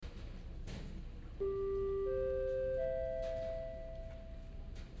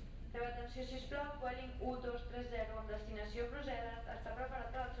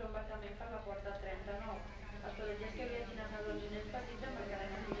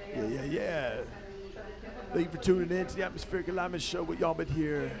Yeah. Thank you for tuning in to the Atmospheric Alignment Show with y'all been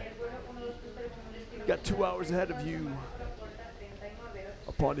here. Got 2 hours ahead of you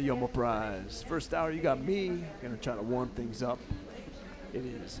upon the Yoma Prize. First hour, you got me. Gonna try to warm things up. It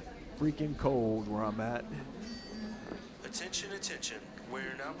is freaking cold where I'm at. Attention. We're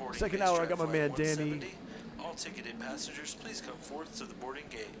now boarding. Second hour, I got my man Danny. All ticketed passengers, please come forth to the boarding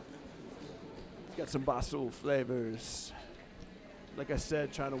gate. Got some Basul flavors. Like I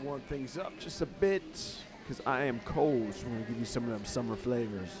said, trying to warm things up just a bit because I am cold, so I'm gonna give you some of them summer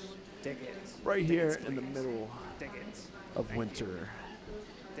flavors. Dig it. Right here Dig it, in the please. middle Dig it. of Thank winter. you.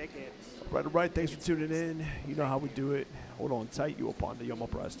 Dig it. Right. Thanks for tuning in. You know how we do it. Hold on tight. You upon the Yoma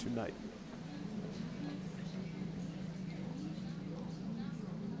Prize tonight.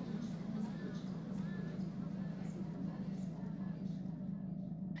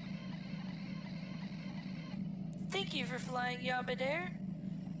 Thank you for flying Yabad Air.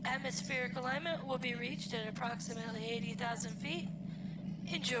 Atmospheric alignment will be reached at approximately 80,000 feet.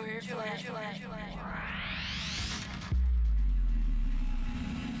 Enjoy your flight. Hello,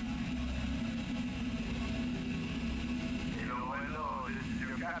 this is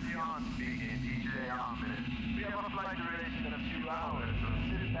your captain speaking, DJ Ahmed. We have a flight duration of 2 hours, so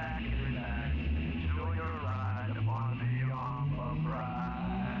sit back and relax. Enjoy your ride upon the Yama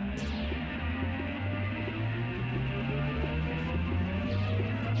Prize.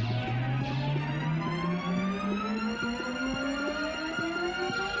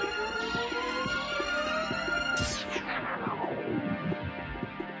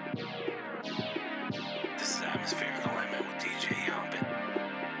 This is Atmospheric Alignment with DJ Yombit.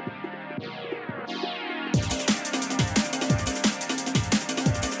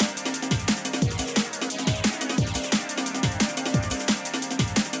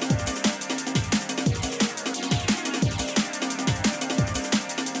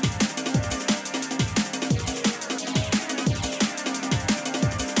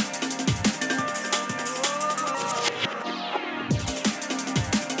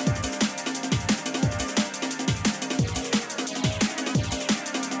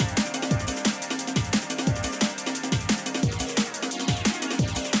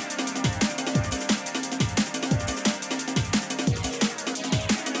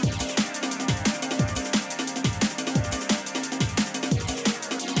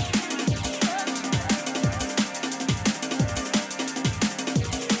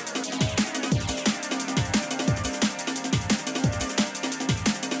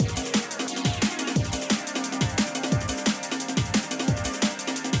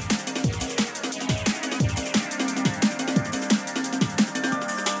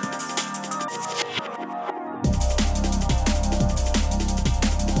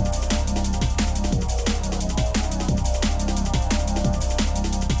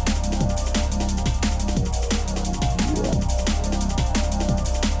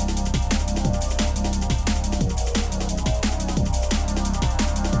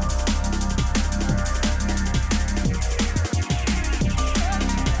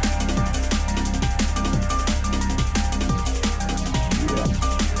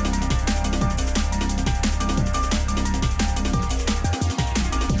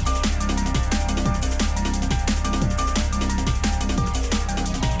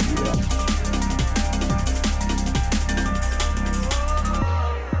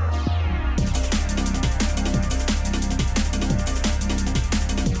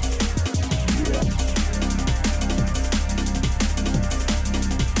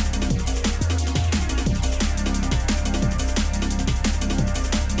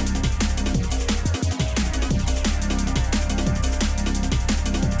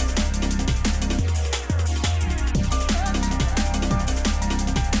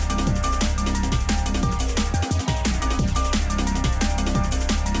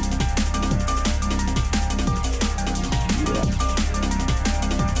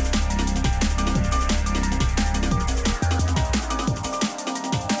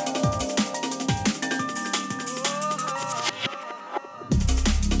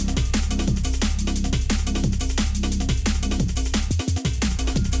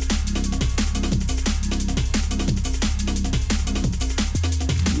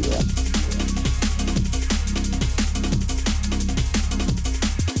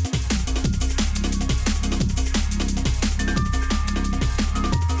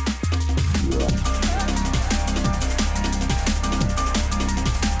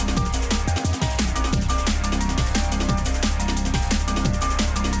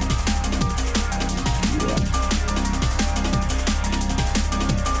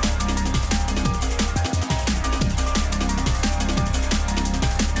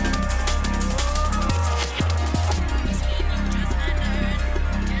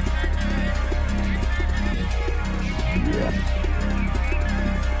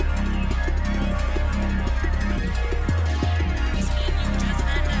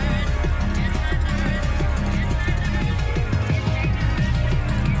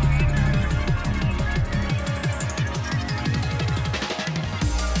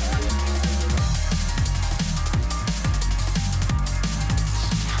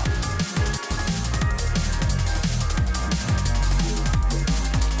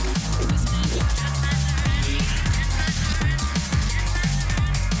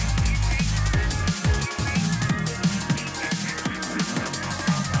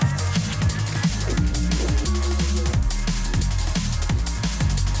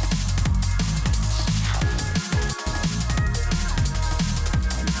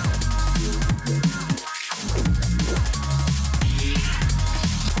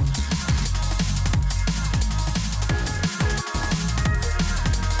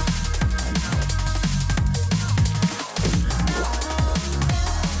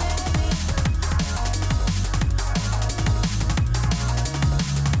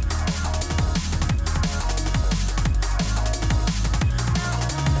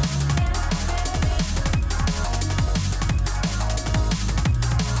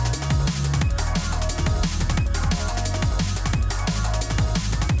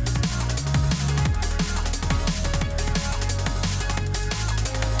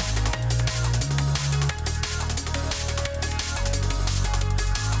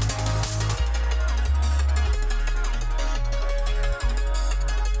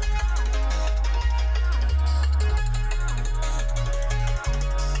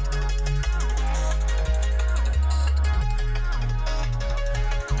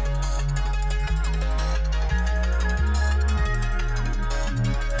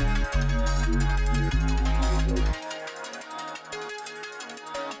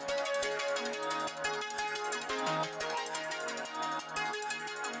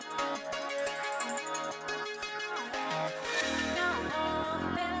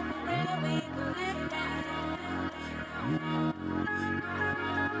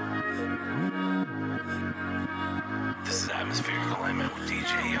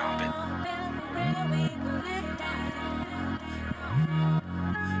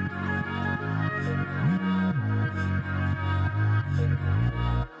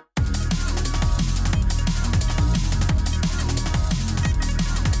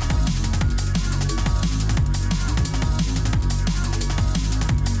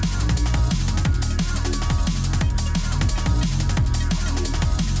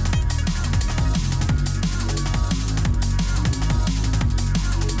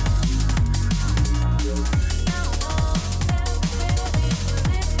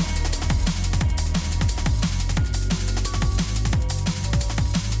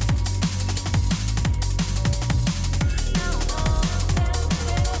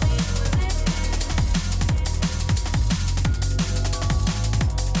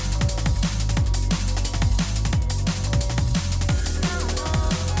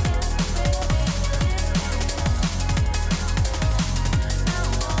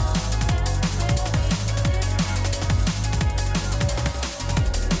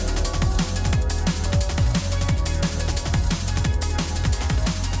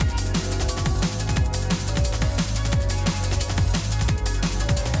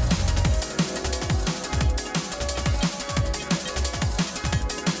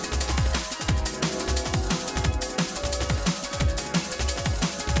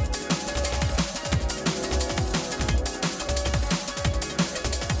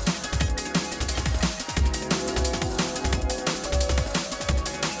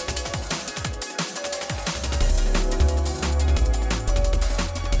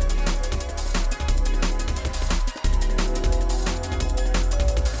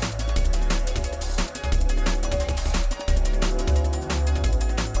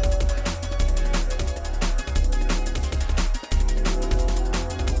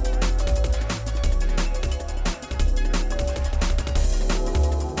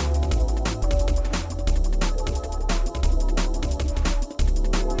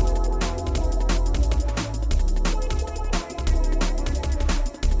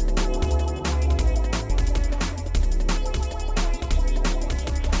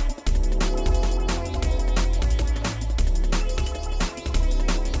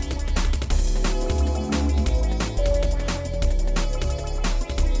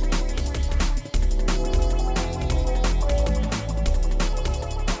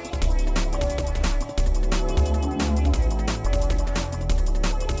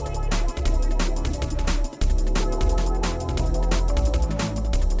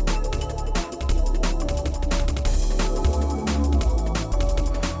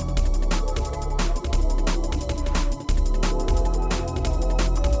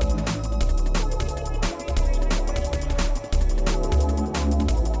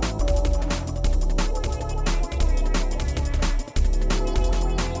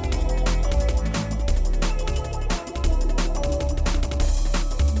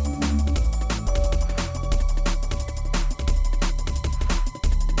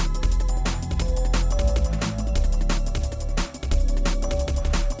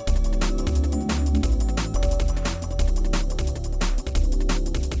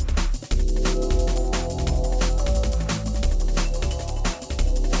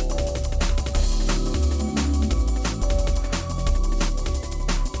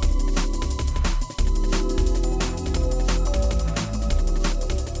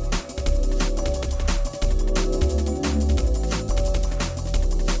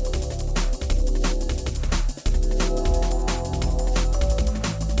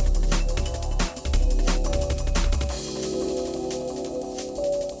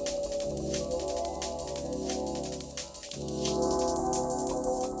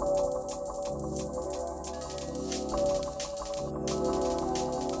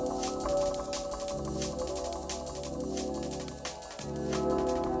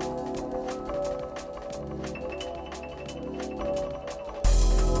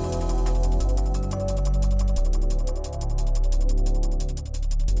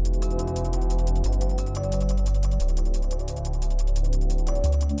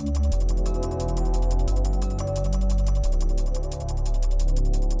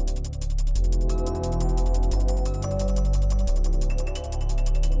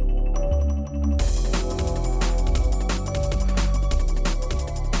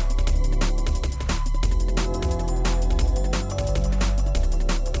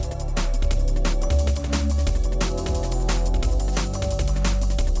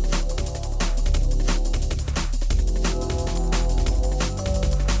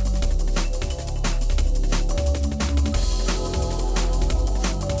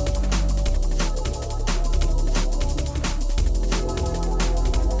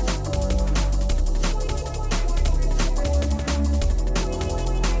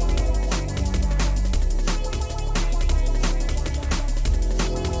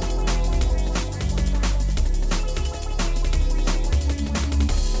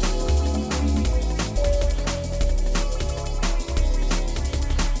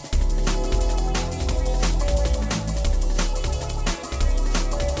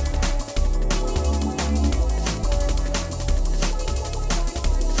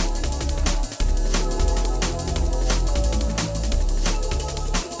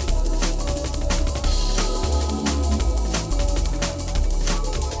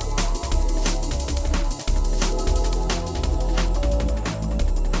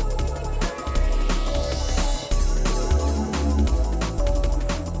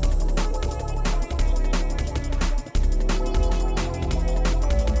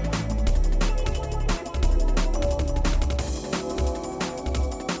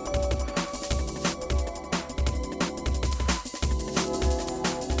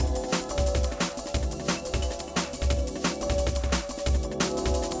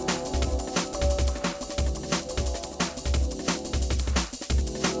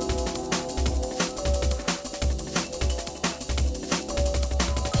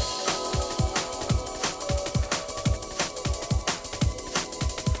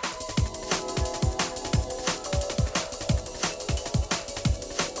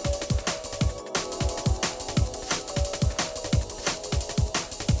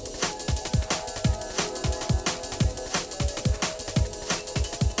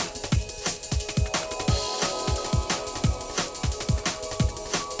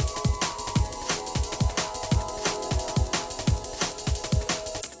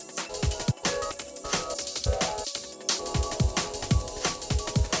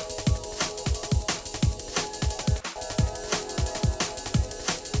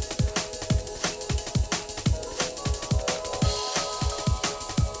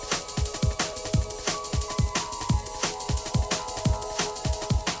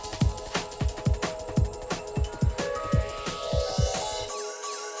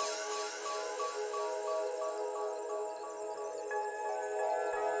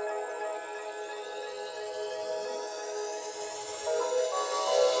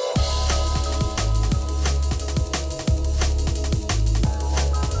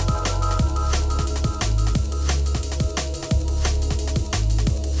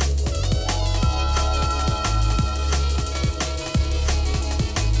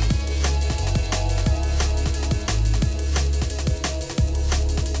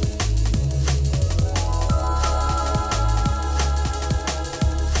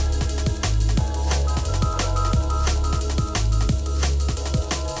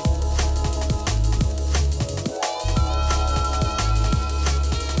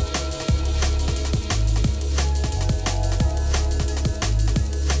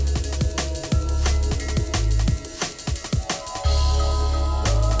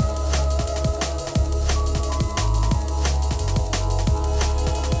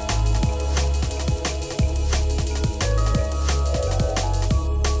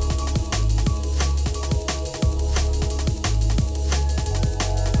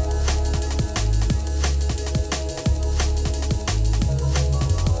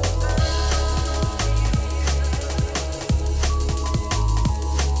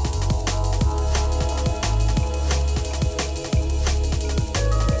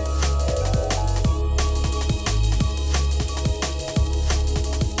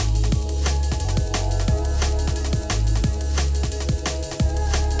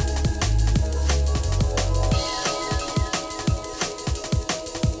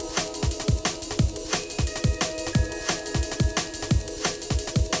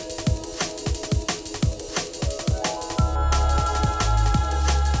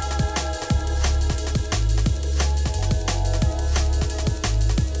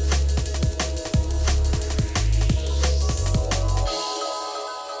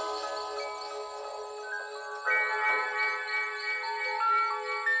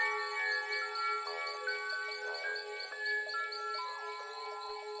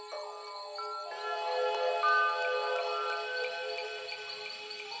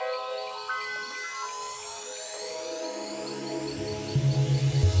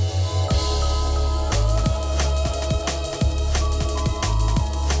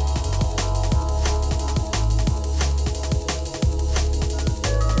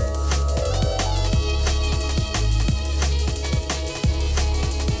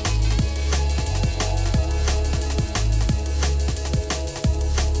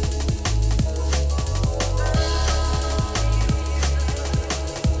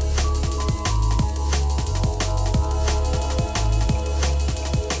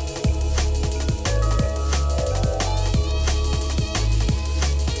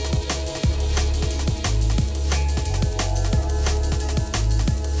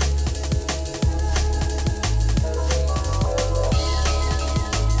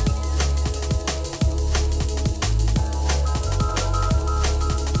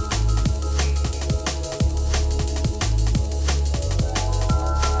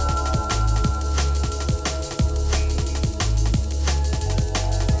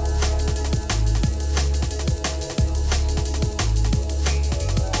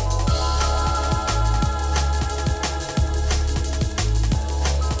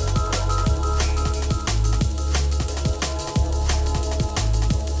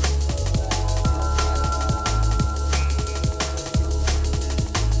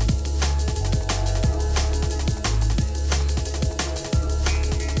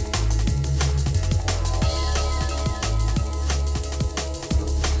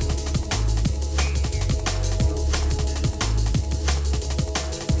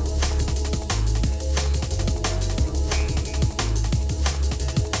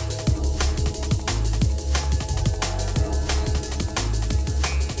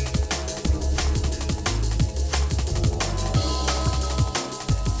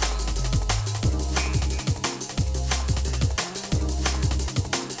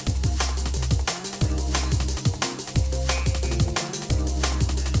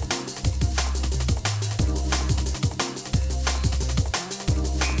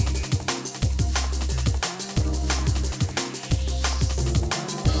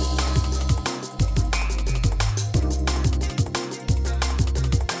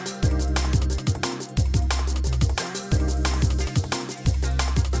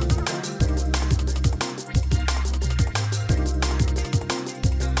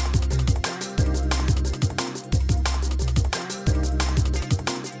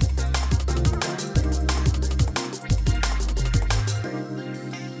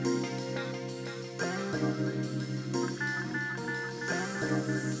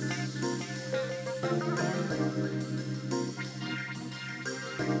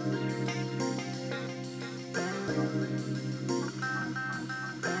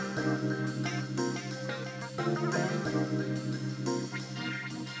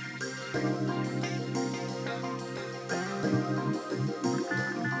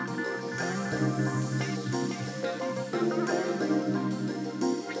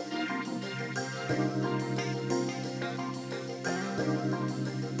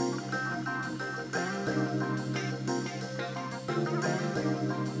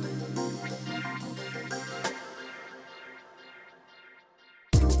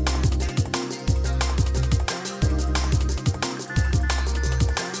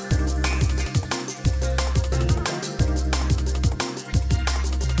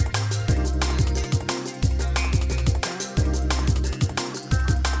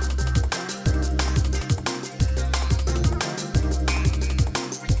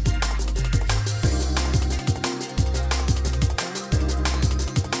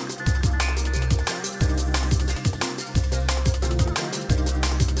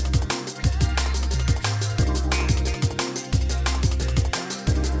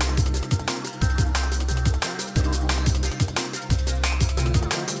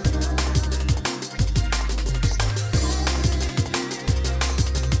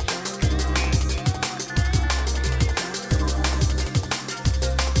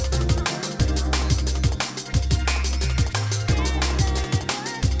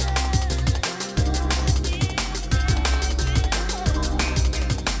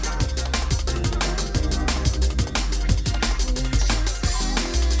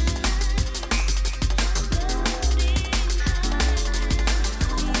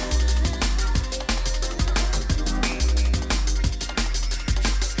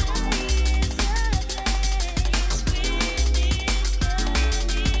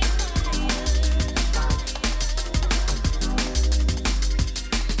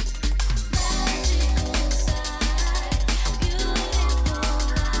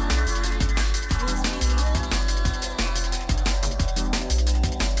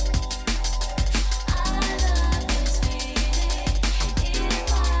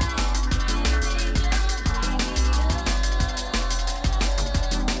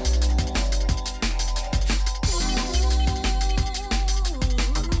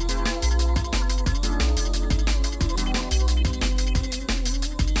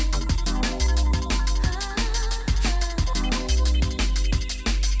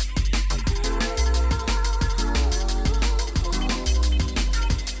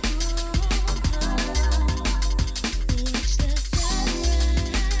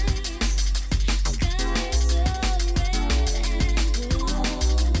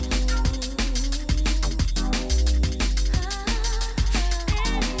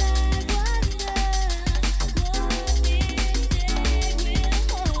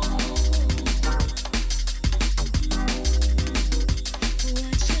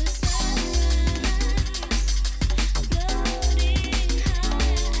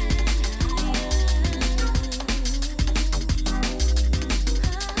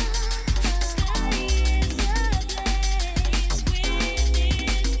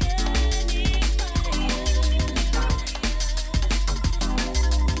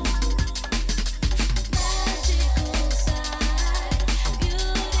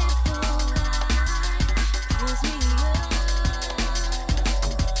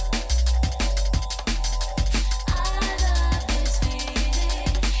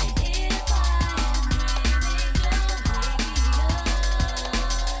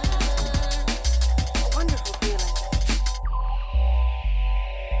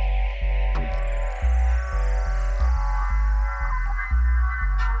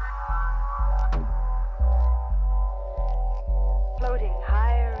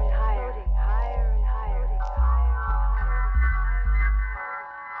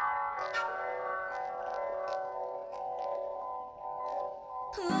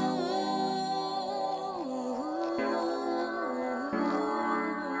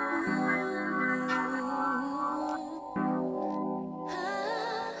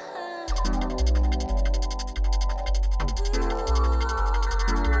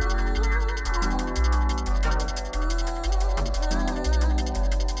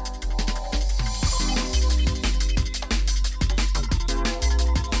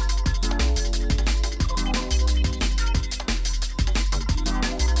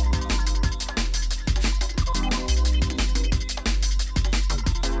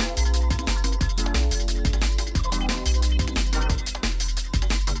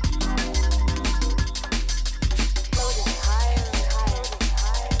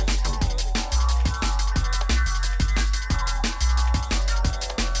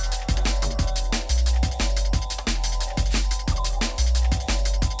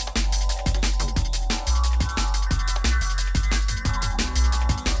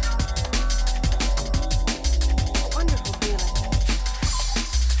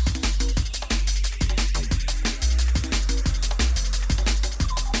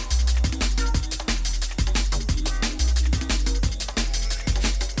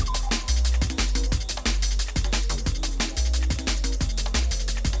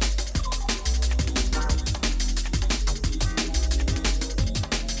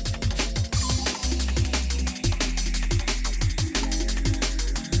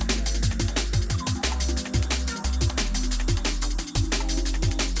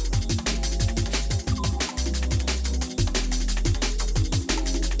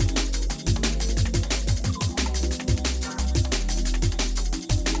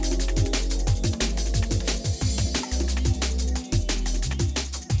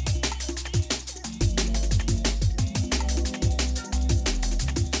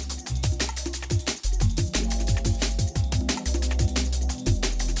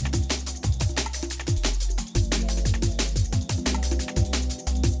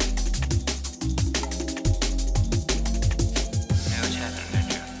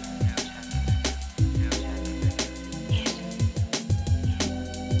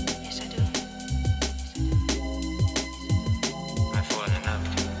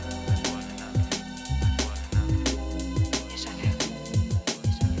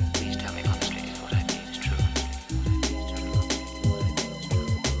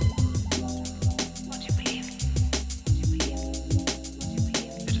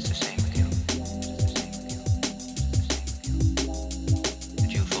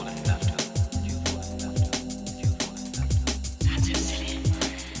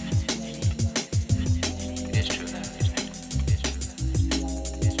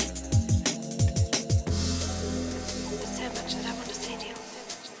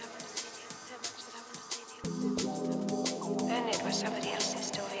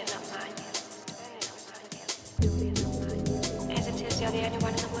 you're the only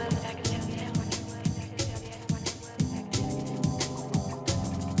one in the world that I can tell you.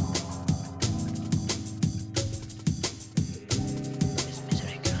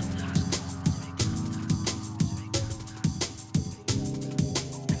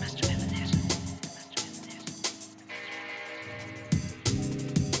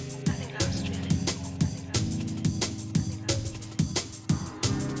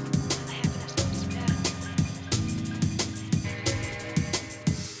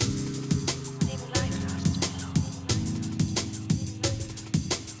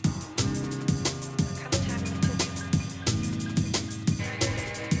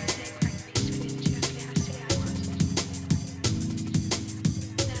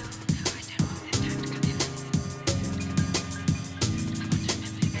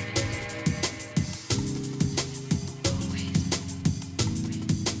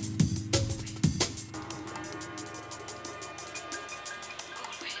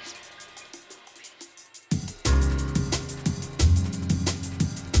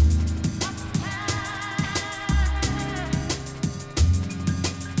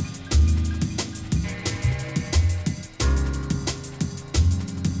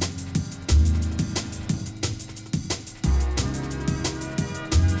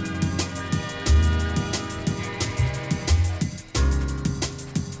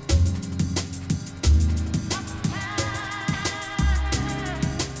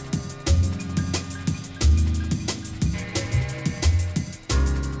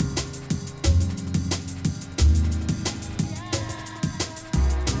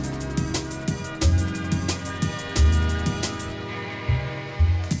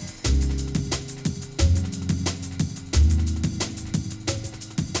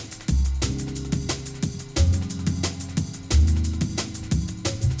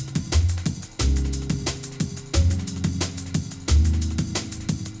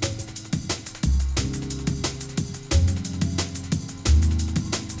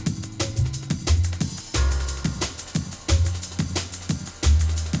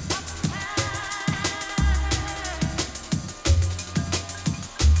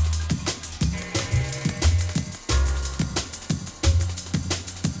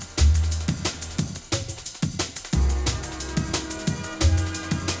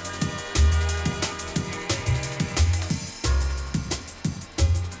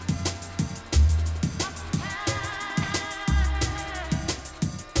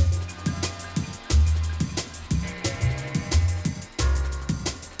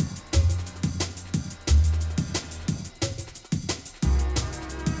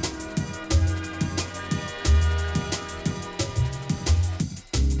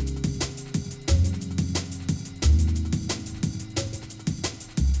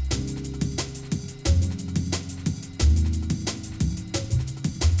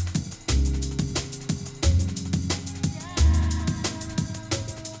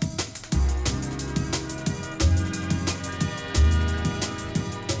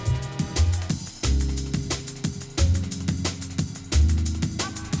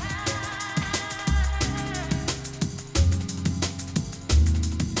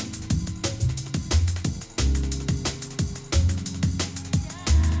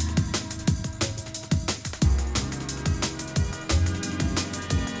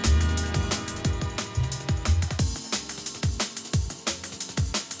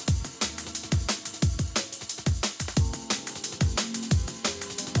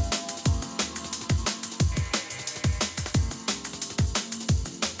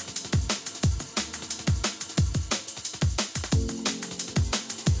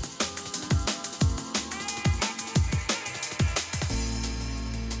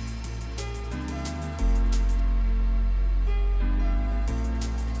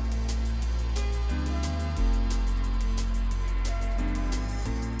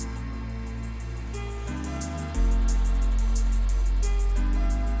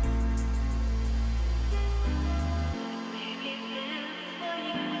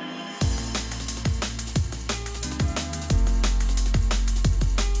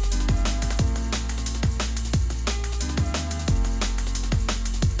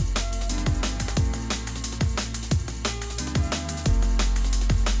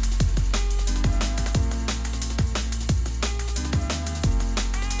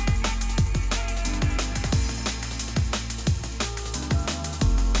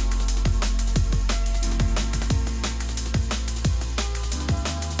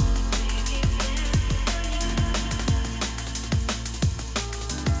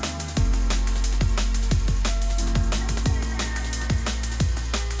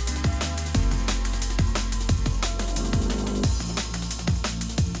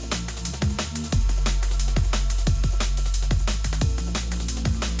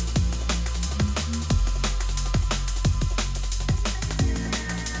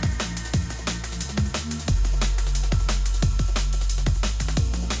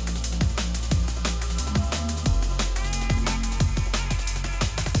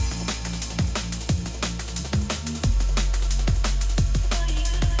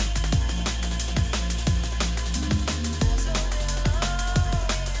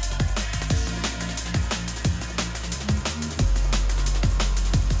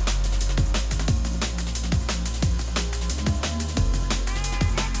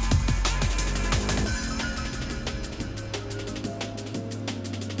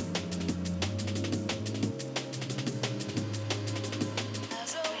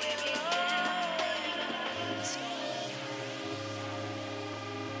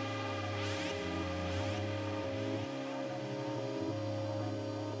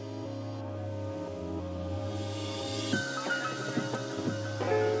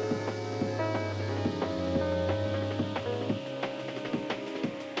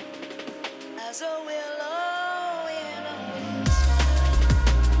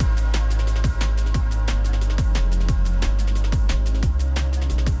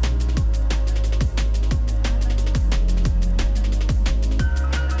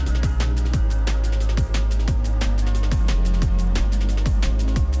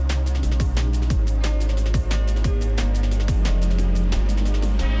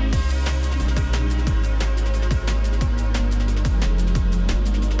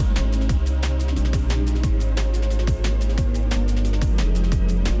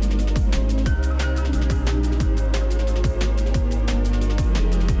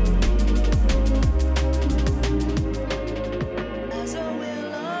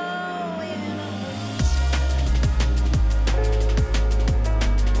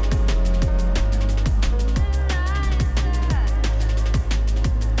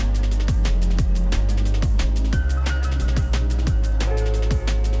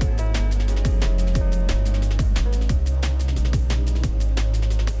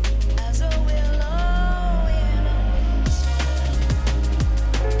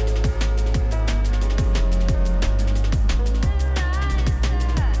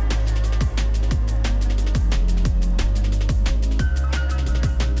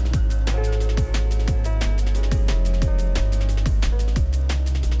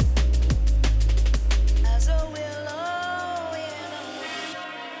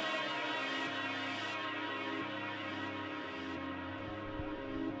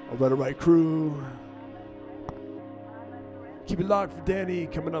 All right, all right, crew. Keep it locked for Danny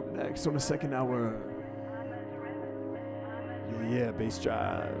coming up next on the second hour. Yeah, bass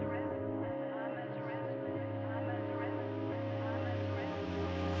drive.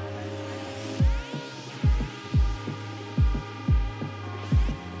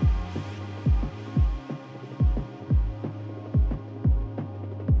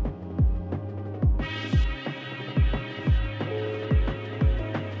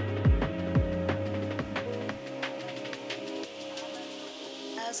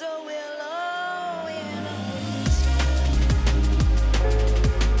 As a willow in a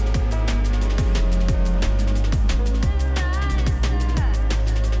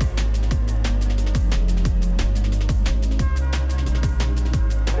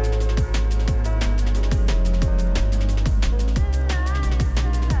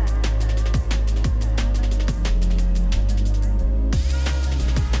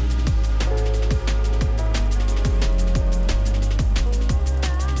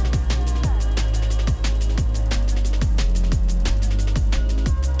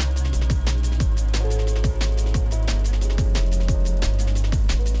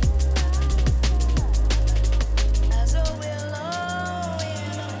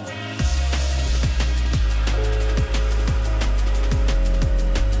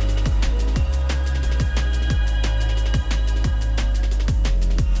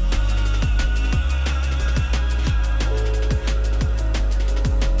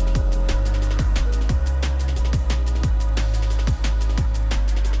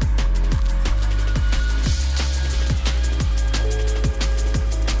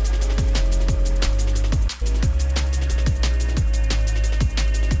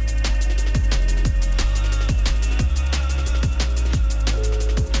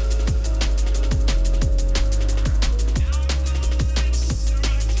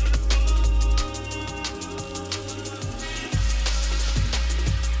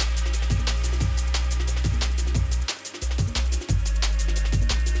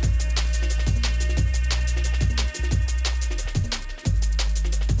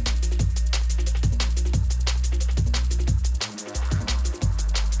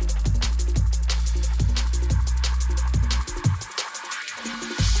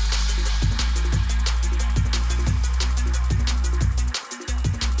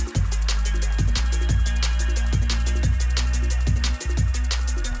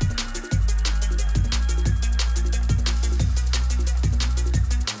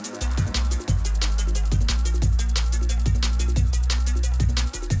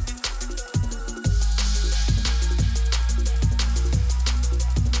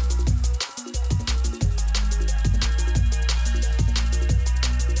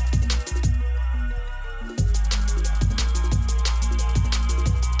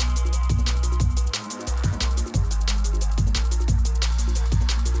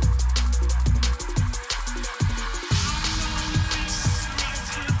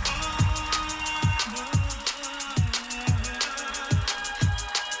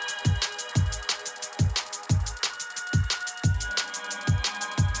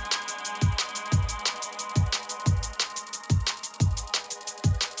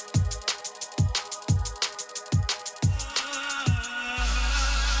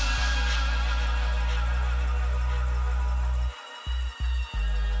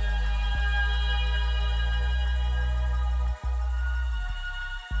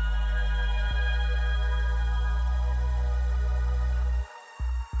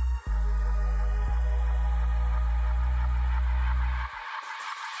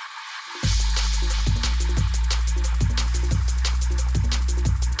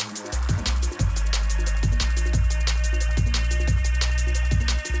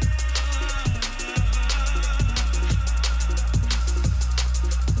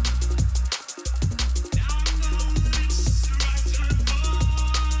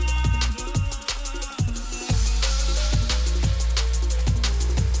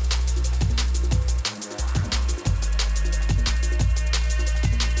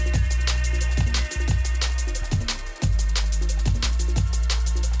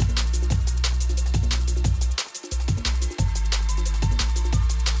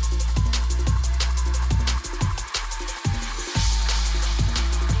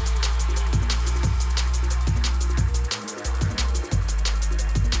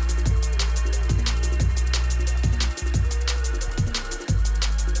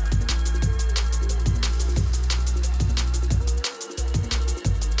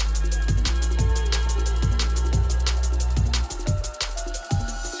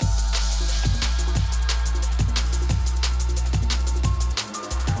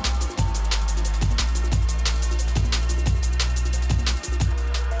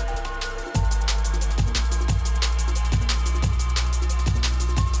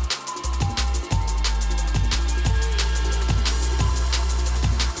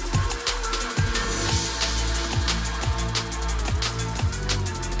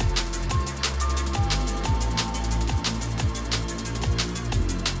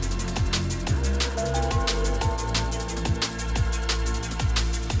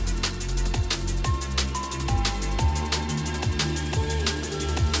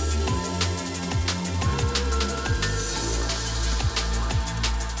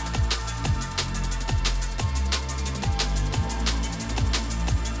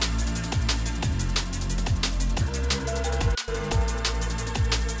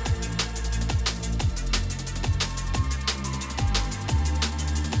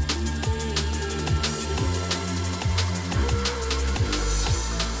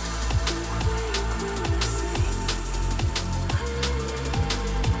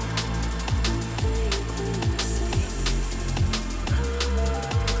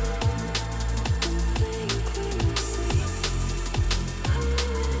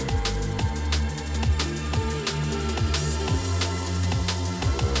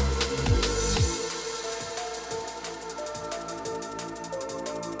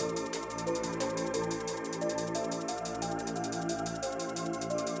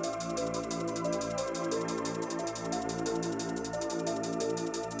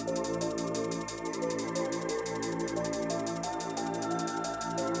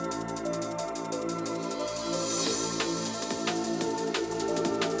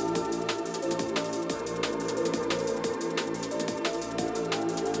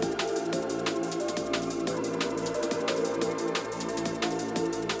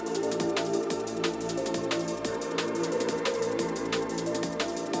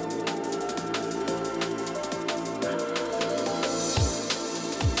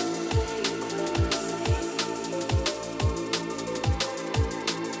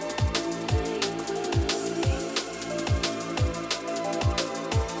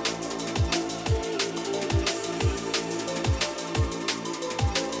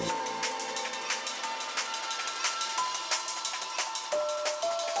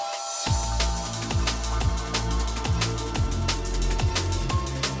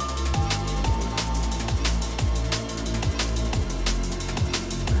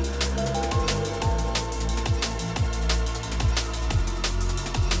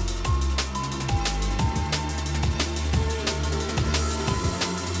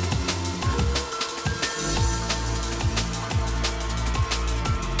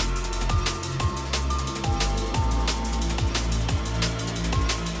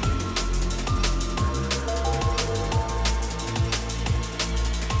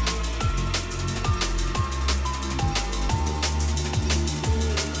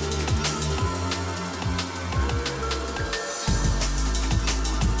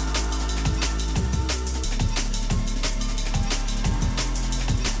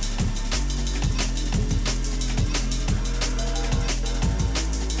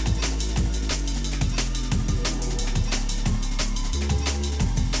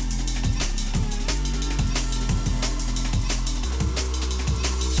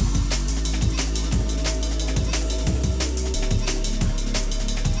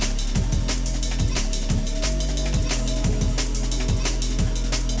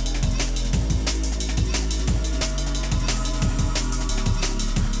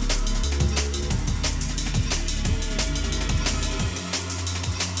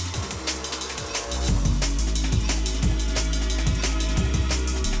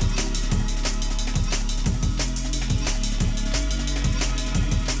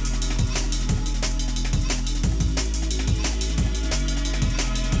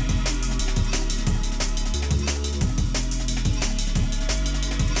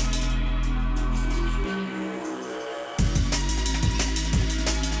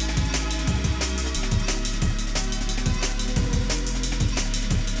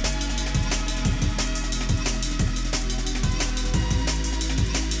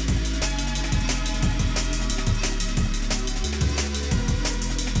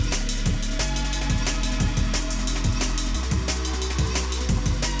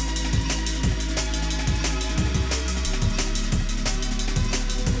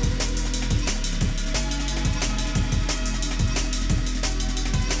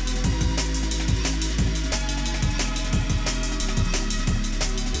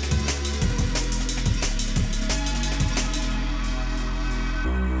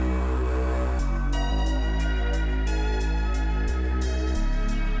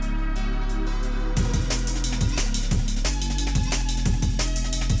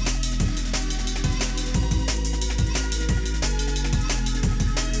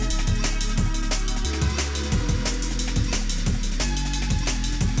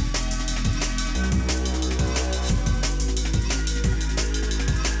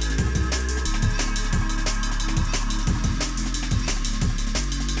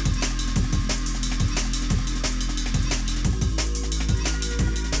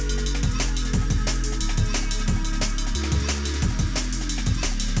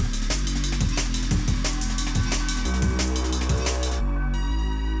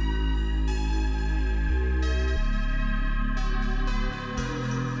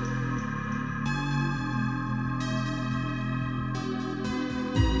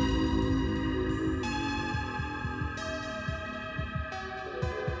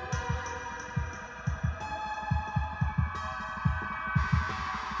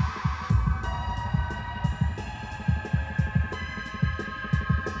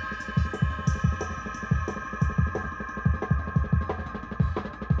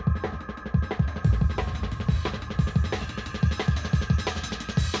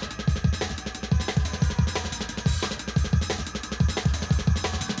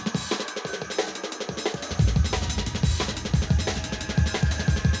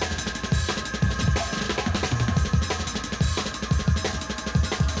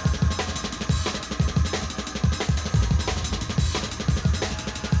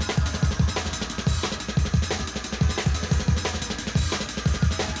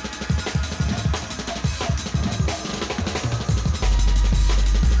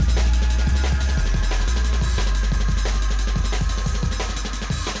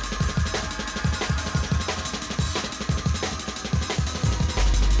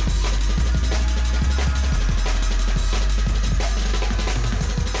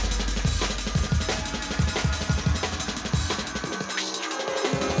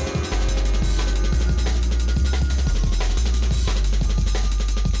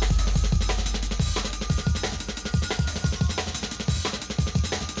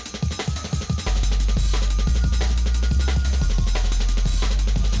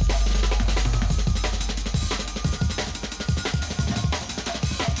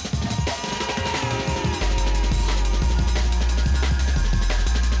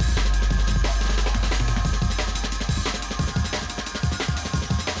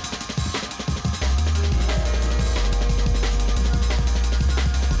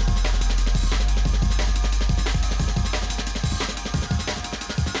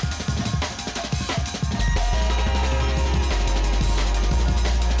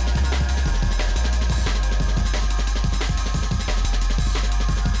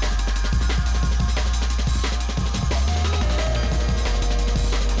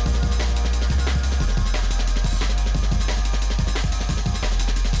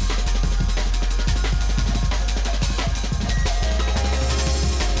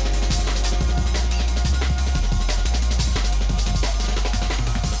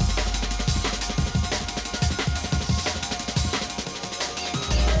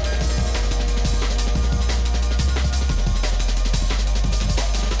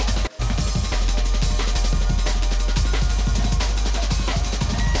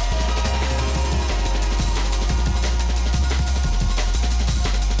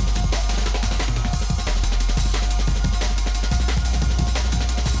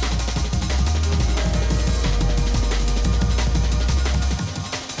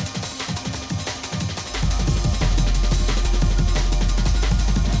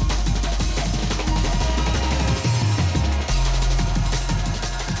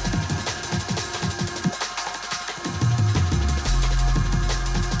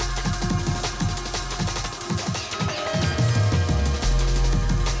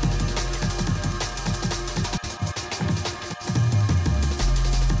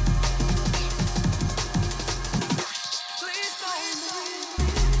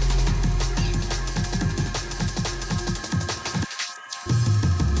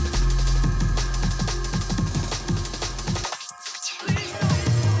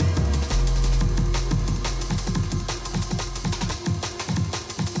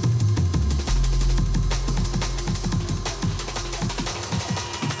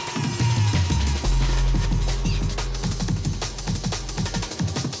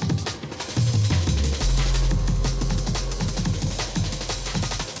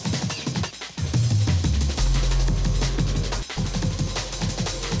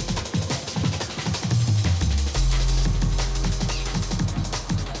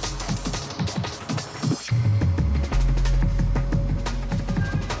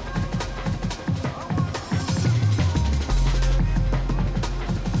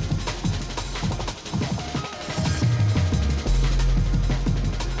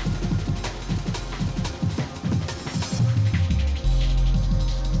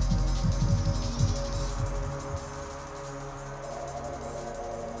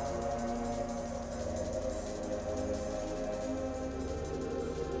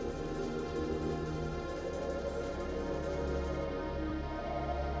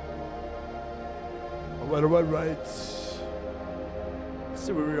Right. Let's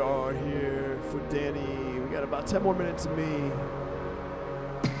see where we are here for Danny. We got about 10 more minutes of me.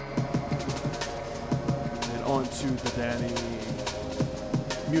 And on to the Danny.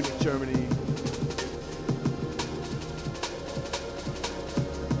 Munich, Germany.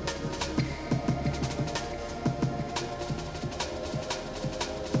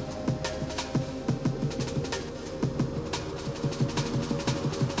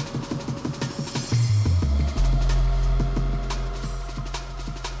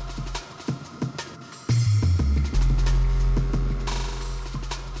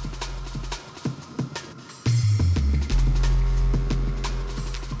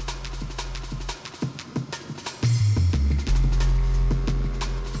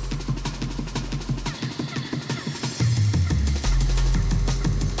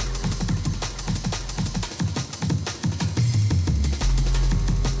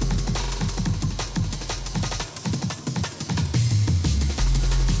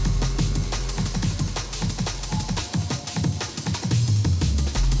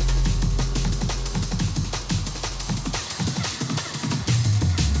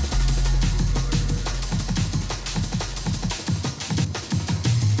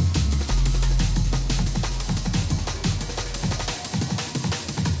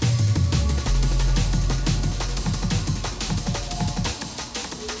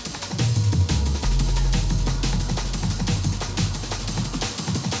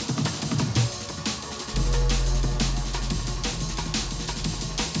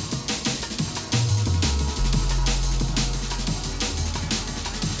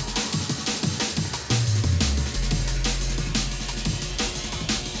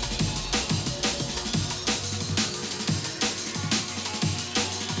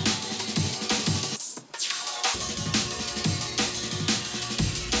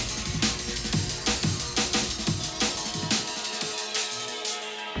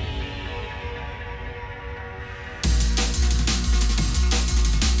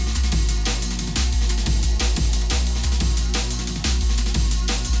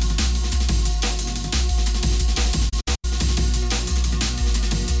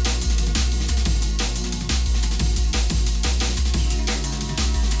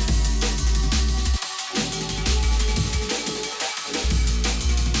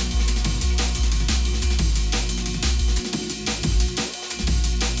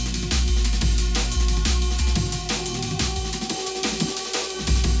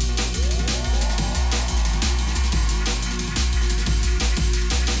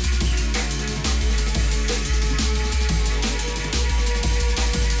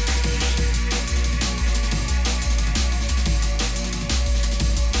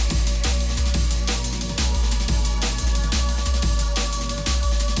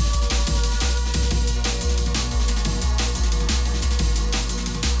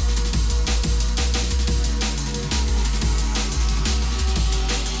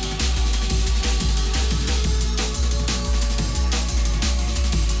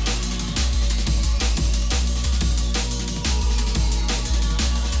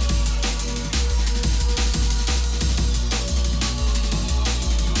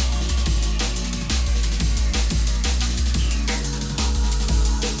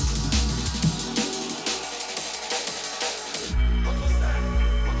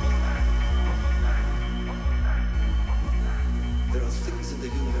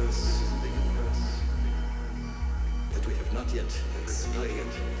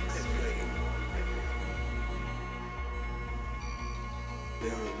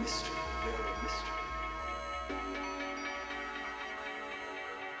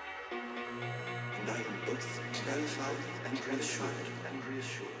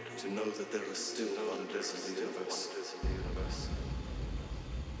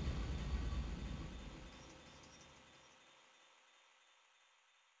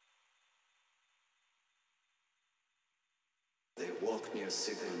 They walk near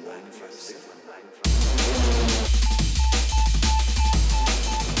Sigma 956.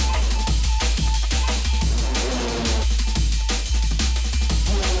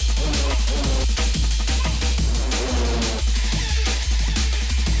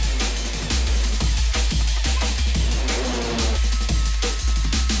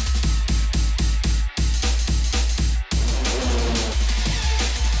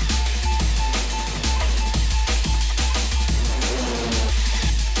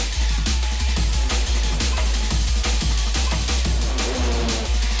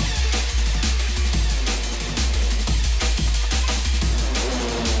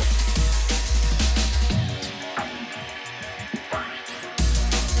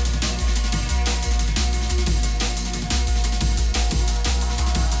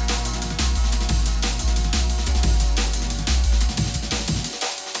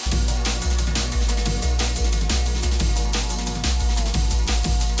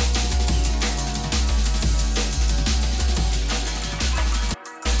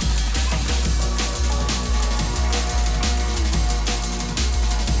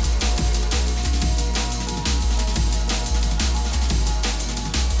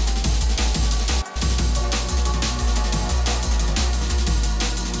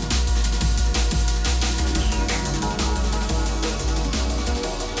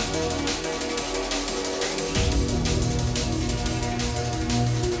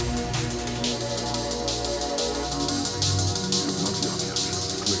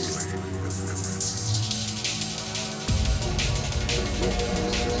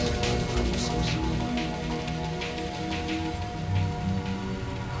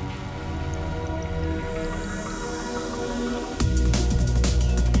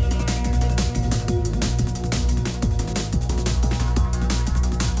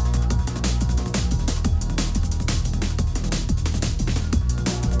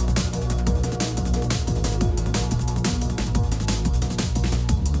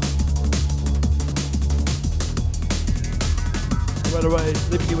 Otherwise,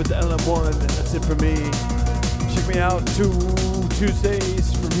 leaving you with the LM1. That's it for me. Check me out 2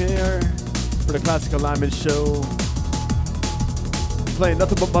 Tuesdays from here for the Classic Alignment Show. Playing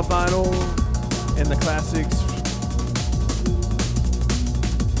nothing but my vinyl and the classics.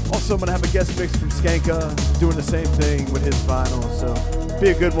 Also, I'm gonna have a guest mix from Skanka doing the same thing with his vinyl. So, be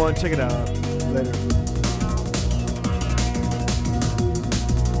a good one. Check it out. Later.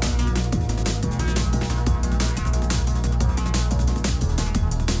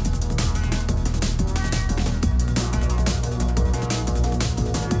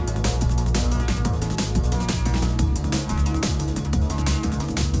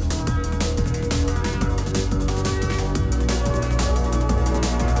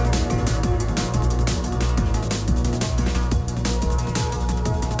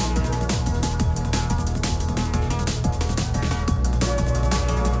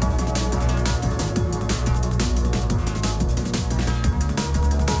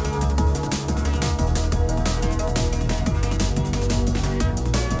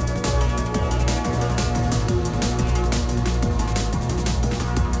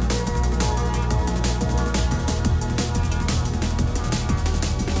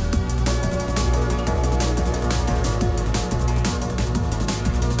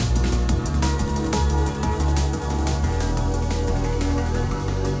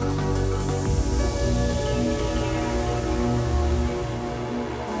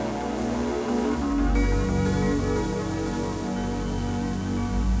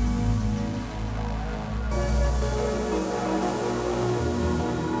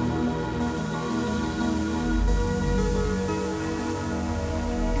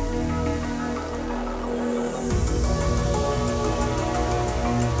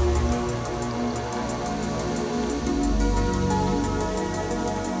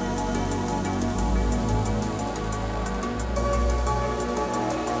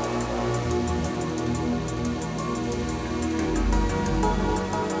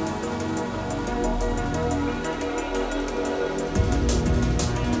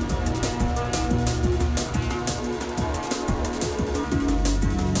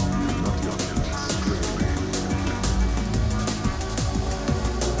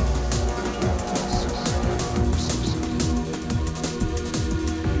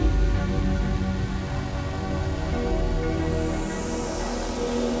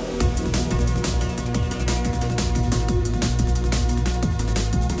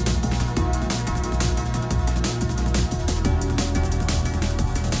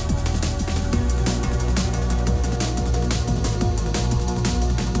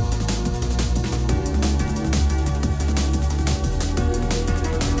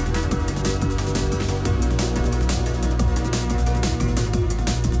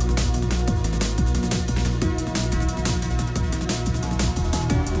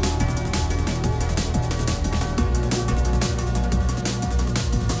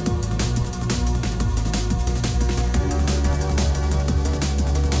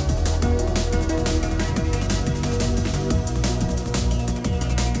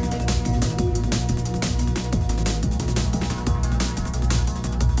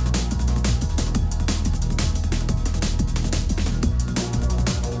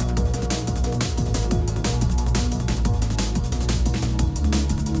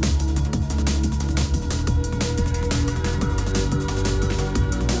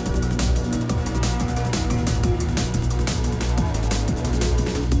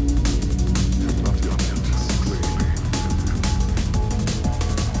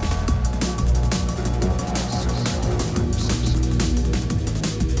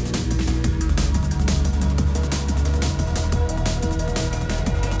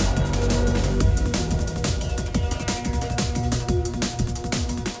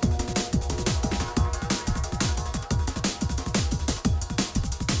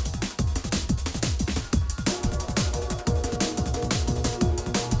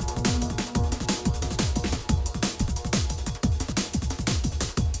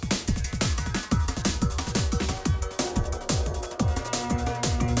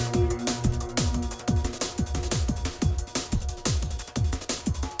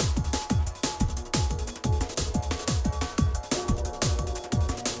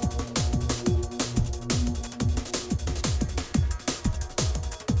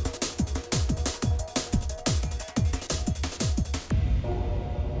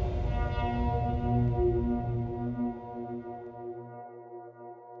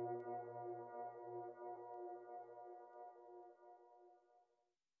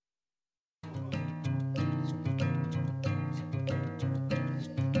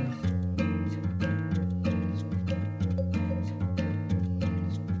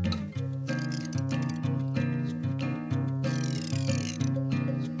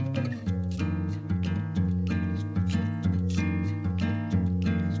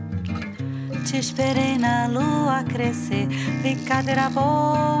 Te esperei na lua crescer, vi cadeira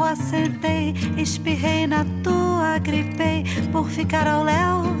boa, sentei, espirrei na tua, gripei, por ficar ao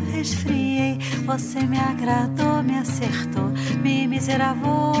léu, resfriei. Você me agradou, me acertou, me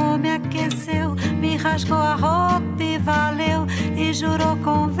miseravou, me aqueceu, me rasgou a roupa e valeu, e jurou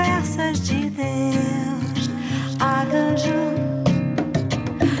conversas de Deus. Arranjo,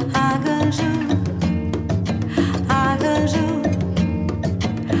 arranjo, arranjo,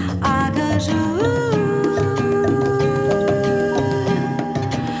 arranjo,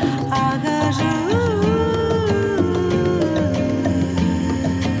 arranjo.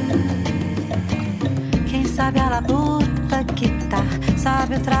 Quem sabe a labuta que tá,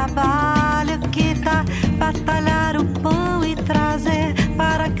 sabe o trabalho que dá, batalhar o pão e trazer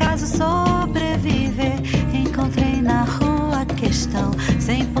para casa sobreviver. Encontrei na rua a questão,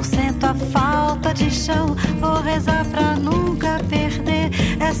 100% a falta de chão. Vou rezar pra nunca perder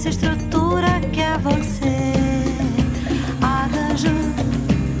essa estrutura que é você. Arranjo,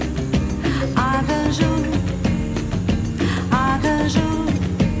 arranjo, arranjo,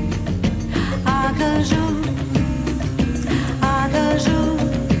 arranjo, arranjo,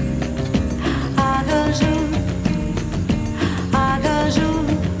 arranjo, arranjo,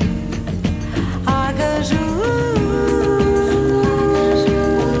 arranjo.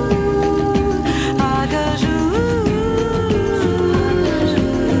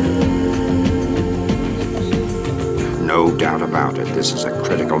 No doubt about it, this is a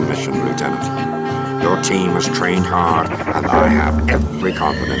critical mission, Lieutenant. Your team has trained hard, and I have every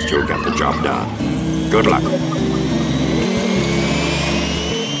confidence you'll get the job done. Good luck.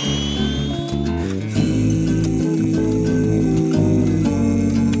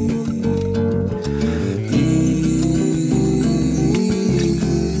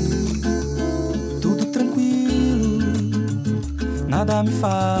 Tudo tranquilo, nada me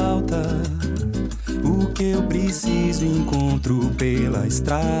falta. O que eu preciso encontro pela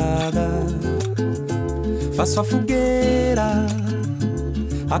estrada. Faço a fogueira,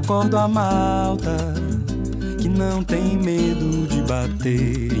 acordo a malta que não tem medo de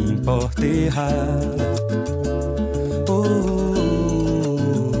bater em porta errada. Oh,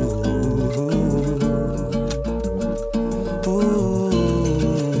 oh, oh, oh.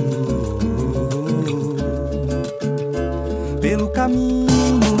 Pelo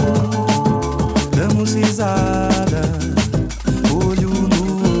caminho damos risada, olho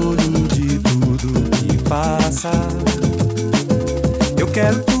no olho de tudo que passa. Eu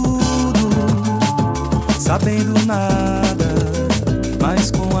quero tudo, sabendo nada, mas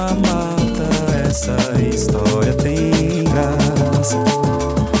com a malta essa história tem graça.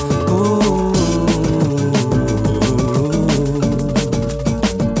 Oh,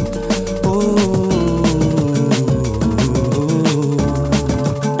 oh, oh,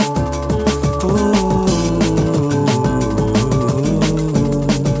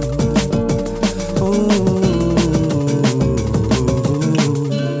 oh.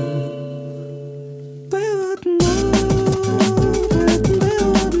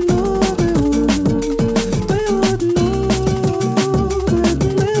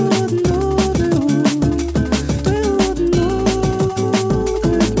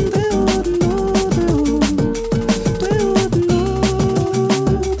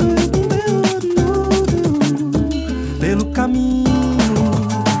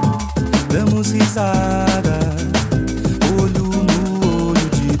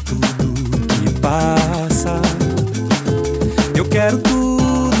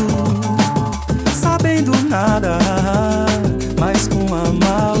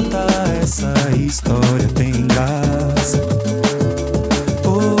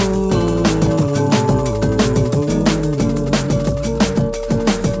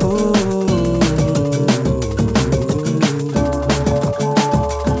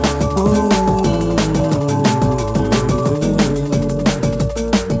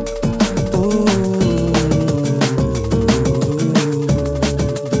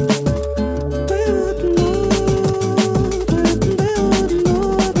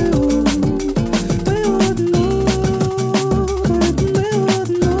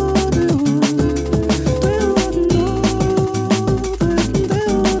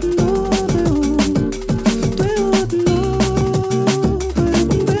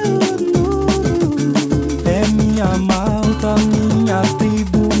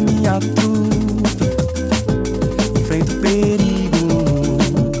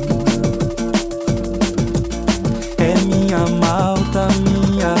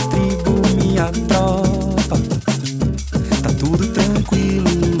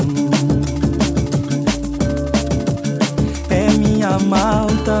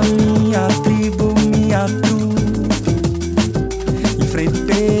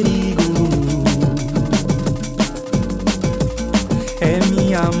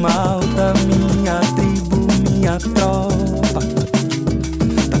 minha malta, minha tribo, minha tropa,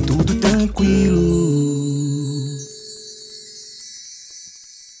 tá tudo tranquilo.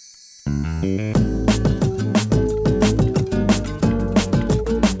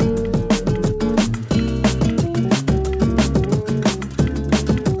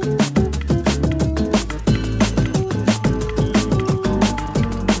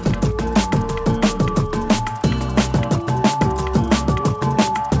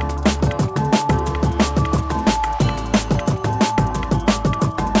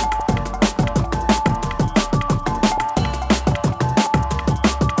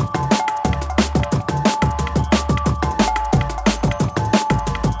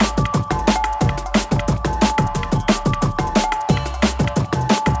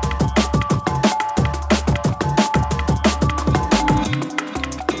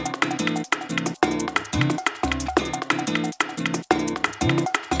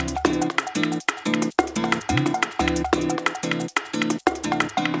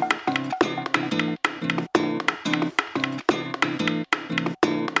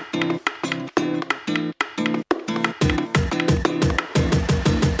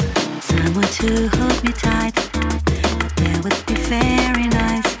 To hold me tight, that would be very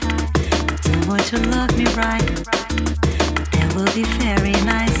nice. Someone to love me right, that will be very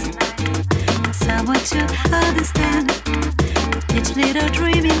nice. Someone to understand each little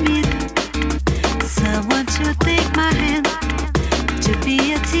dream in me. Someone to take my hand, to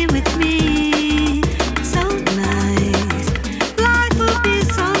be a team with me. So nice, life would be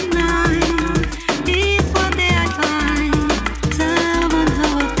so nice if one day I find someone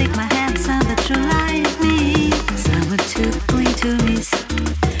who will take my hand, to like me, someone to cling to me,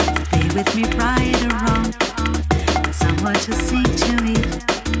 stay with me right or wrong, someone to sing to me,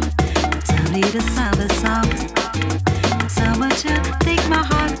 tell me the sound of songs, someone to take my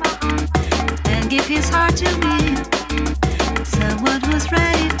heart.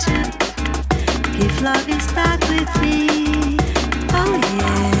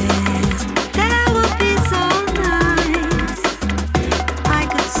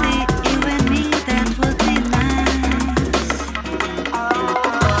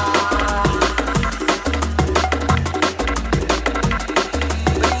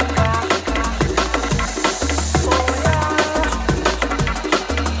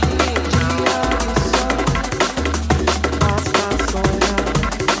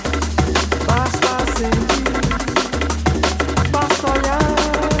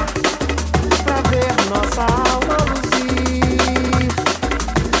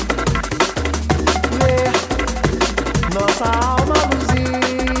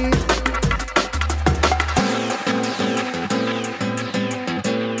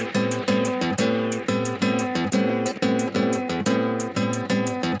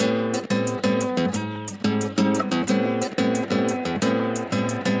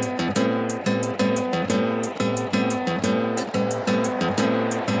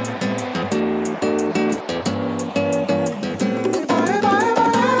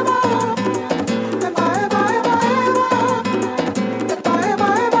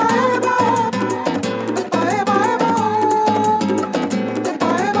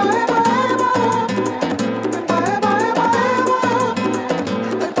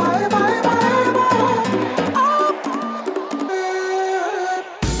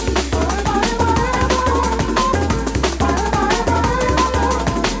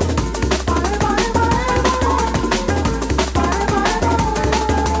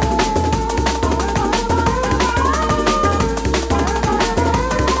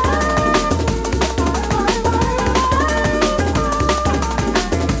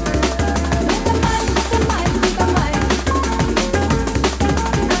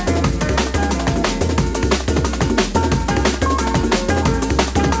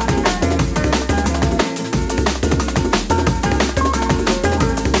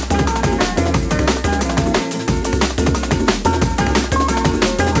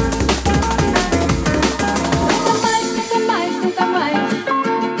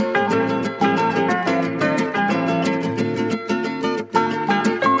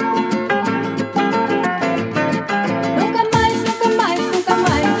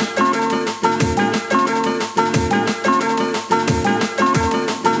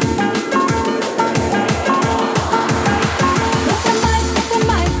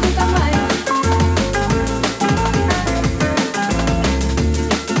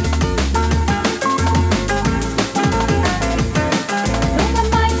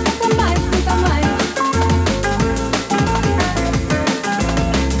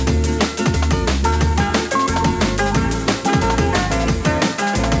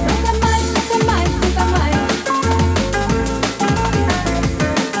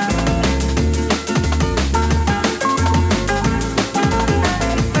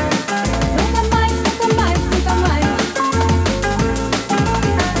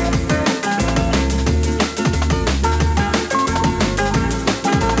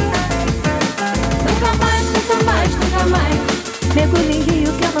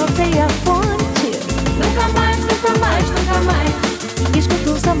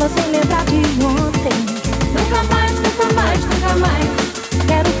 cama sem lembrar de ontem. Nunca mais, nunca mais, nunca mais.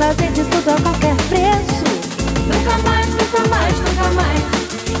 Quero fazer de tudo a qualquer preço. Nunca mais, nunca mais, nunca mais.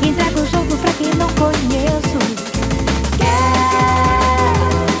 Entrego o jogo pra quem não conheço.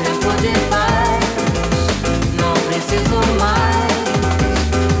 Quero tempo de paz. Não preciso mais.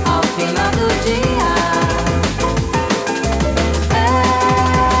 Ao final do dia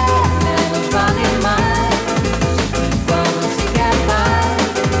menos vale mais. Quando se quer paz.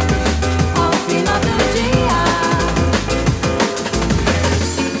 Ao final do dia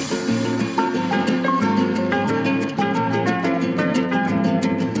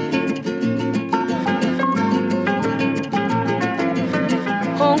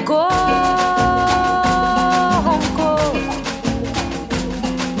roncou, roncou,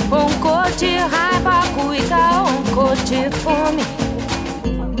 roncou de raiva, cuica, roncou de fome.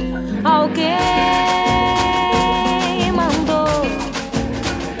 Alguém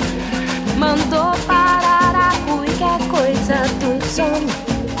mandou parar a cuica, é coisa do sono.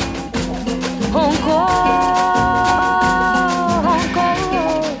 Roncou, roncou,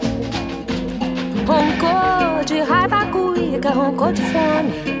 roncou de raiva, cuica, roncou de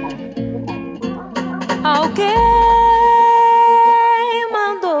fome. Alguém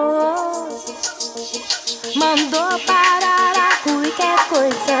mandou parar a cuica, é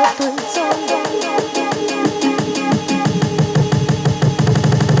coisa do sono.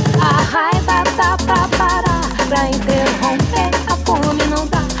 A raiva dá pra parar, pra interromper. A fome não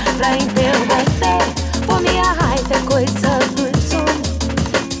dá pra interromper. Fome e a raiva é coisa do sono.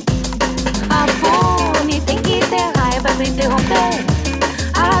 A fome tem que ter raiva pra interromper.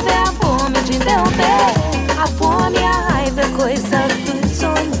 A raiva é a fome de interromper. A fome e a raiva é coisa do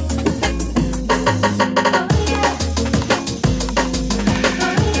sono.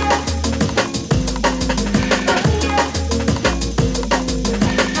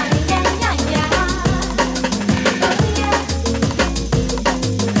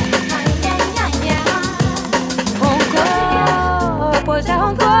 Roncou, pois é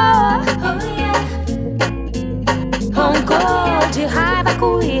roncou. Roncou de raiva,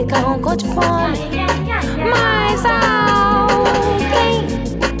 cuica, roncou de fome. Mas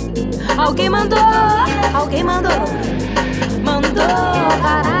alguém mandou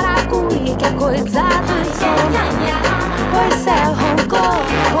parar a cuica, é coisa do sono. Pois é, roncou,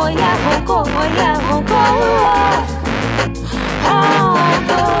 olha, roncou, olha, roncou.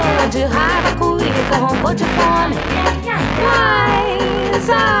 Roncou de raiva, cuica, roncou de fome. Mas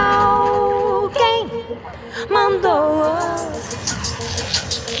alguém mandou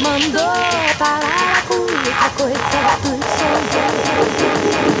parar a cuica, coisa do sono.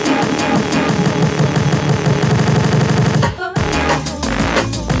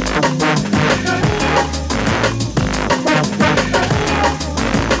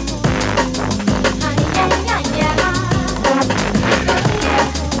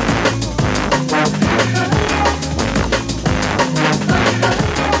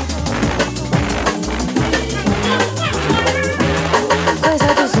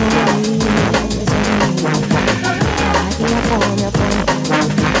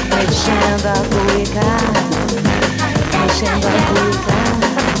 Mexendo a cuica,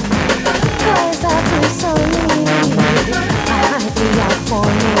 coisa do sonho. A raiva e a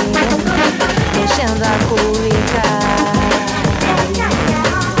fome, mexendo a cuica.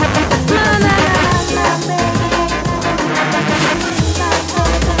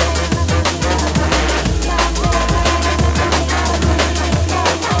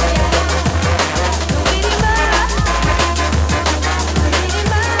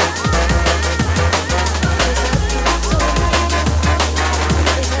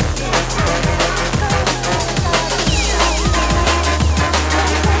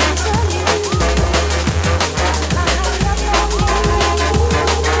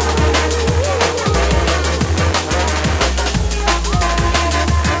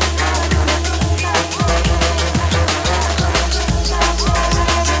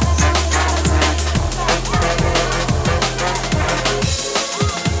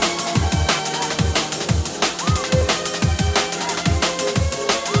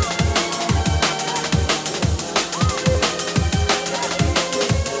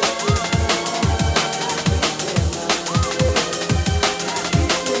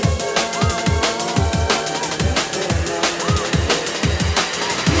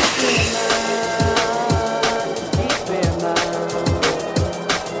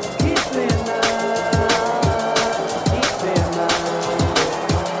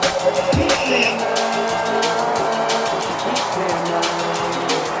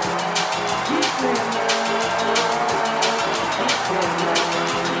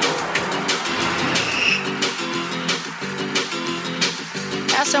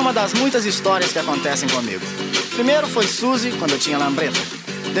 Essa é uma das muitas histórias que acontecem comigo. Primeiro foi Suzy, quando eu tinha lambreta.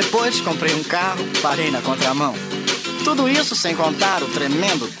 Depois comprei um carro, parei na contramão. Tudo isso sem contar o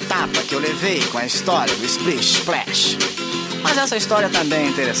tremendo tapa que eu levei com a história do Splish Splash. Mas essa história também é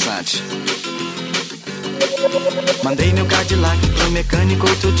interessante. Mandei meu Cadillac pro mecânico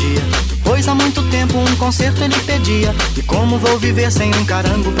outro dia, pois há muito tempo um conserto ele pedia. E como vou viver sem um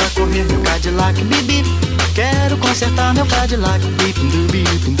carango pra correr meu Cadillac, bibi? Quero consertar meu Cadillac, bip, dubi,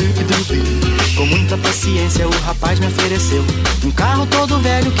 dubi, dubi. Com muita paciência o rapaz me ofereceu um carro todo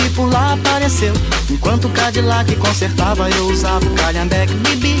velho que por lá apareceu. Enquanto o Cadillac consertava eu usava o calhambeque,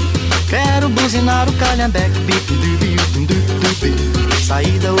 bibi. Quero buzinar o calhambeque, bip, dubi, dubi, dubi.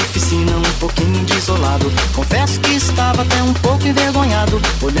 Saí da oficina um pouquinho desolado, confesso que estava até um pouco envergonhado,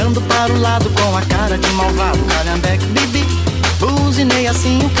 olhando para o lado com a cara de malvado. Calhambeque, bibi. Buzinei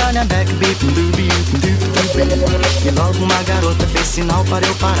assim o calhambeque, bip, dubi, dubi, dubi. E logo uma garota fez sinal para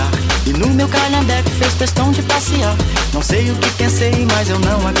eu parar, e no meu calhambeque fez questão de passear. Não sei o que pensei, mas eu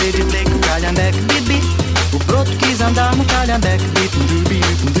não acreditei que o calhambeque, bibi. O broto quis andar no calhambeque, bip, dubi,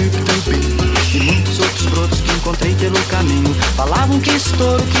 dubi, dubi. E muitos outros brotos que encontrei pelo caminho falavam que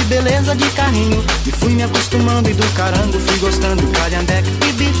estouro, que beleza de carrinho. E fui me acostumando e do carango fui gostando. Calhambeque,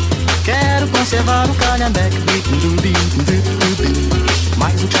 bibi. Quero conservar o calhambeque, bip, dubi, dubi, dubi.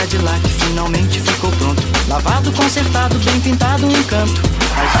 Mas o Cadillac finalmente ficou pronto, lavado, consertado, bem pintado, um encanto.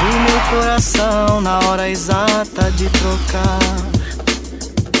 Mas o meu coração na hora exata de trocar,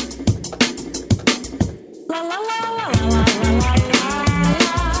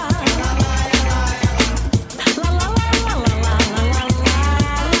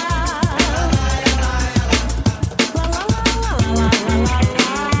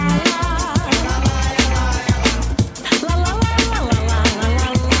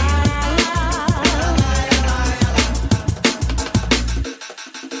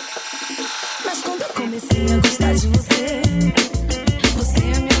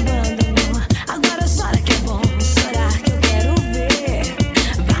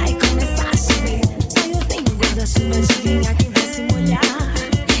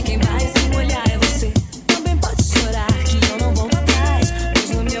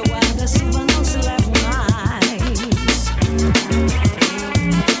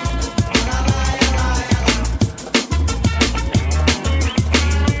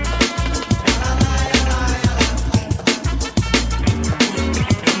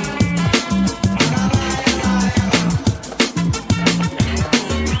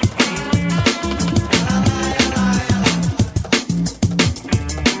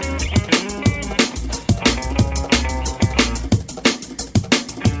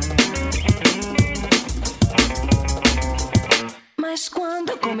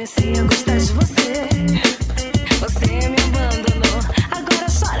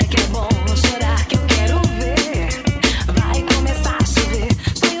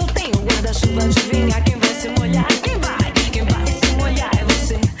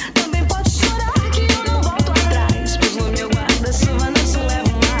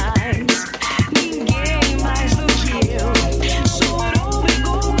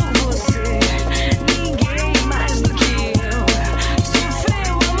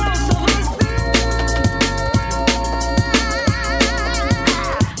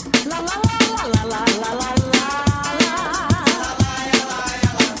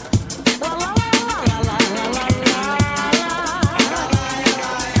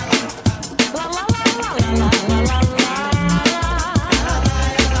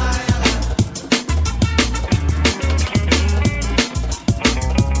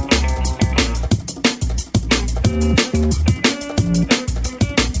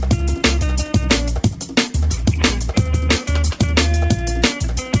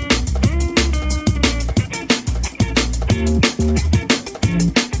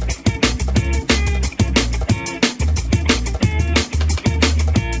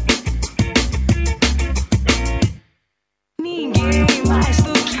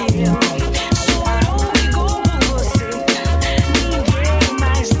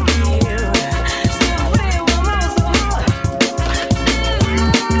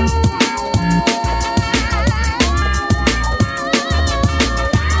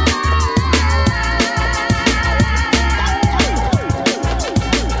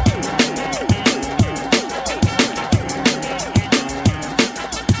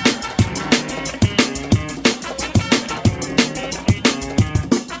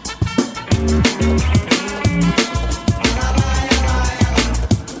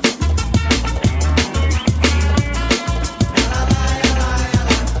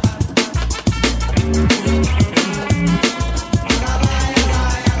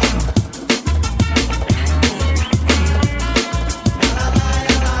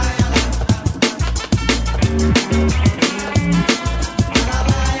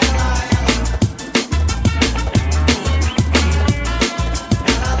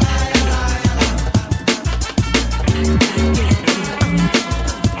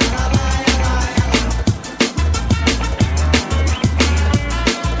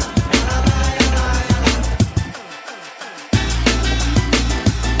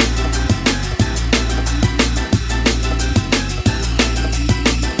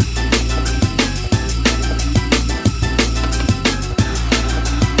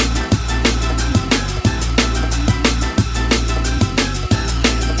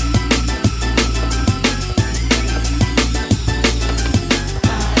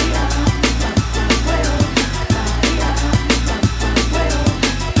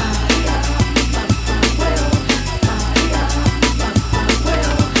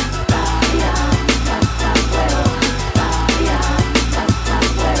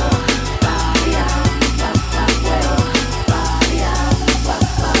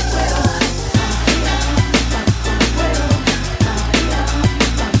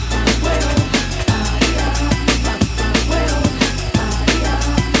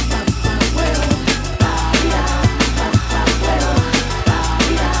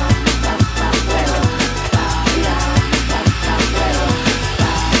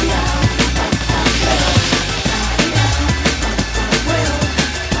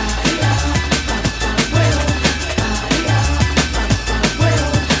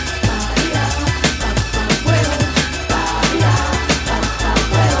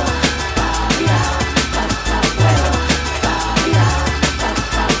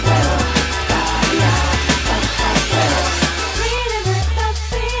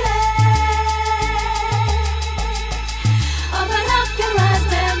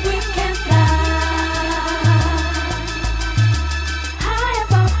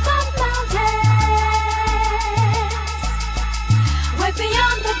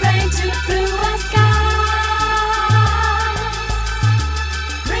 painted blue skies,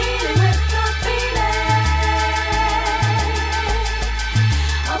 breathing with the feeling.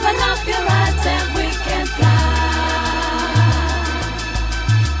 Open up your eyes and we can fly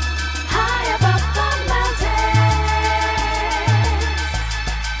high above the mountains,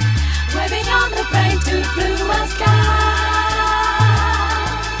 way beyond the painted blue skies.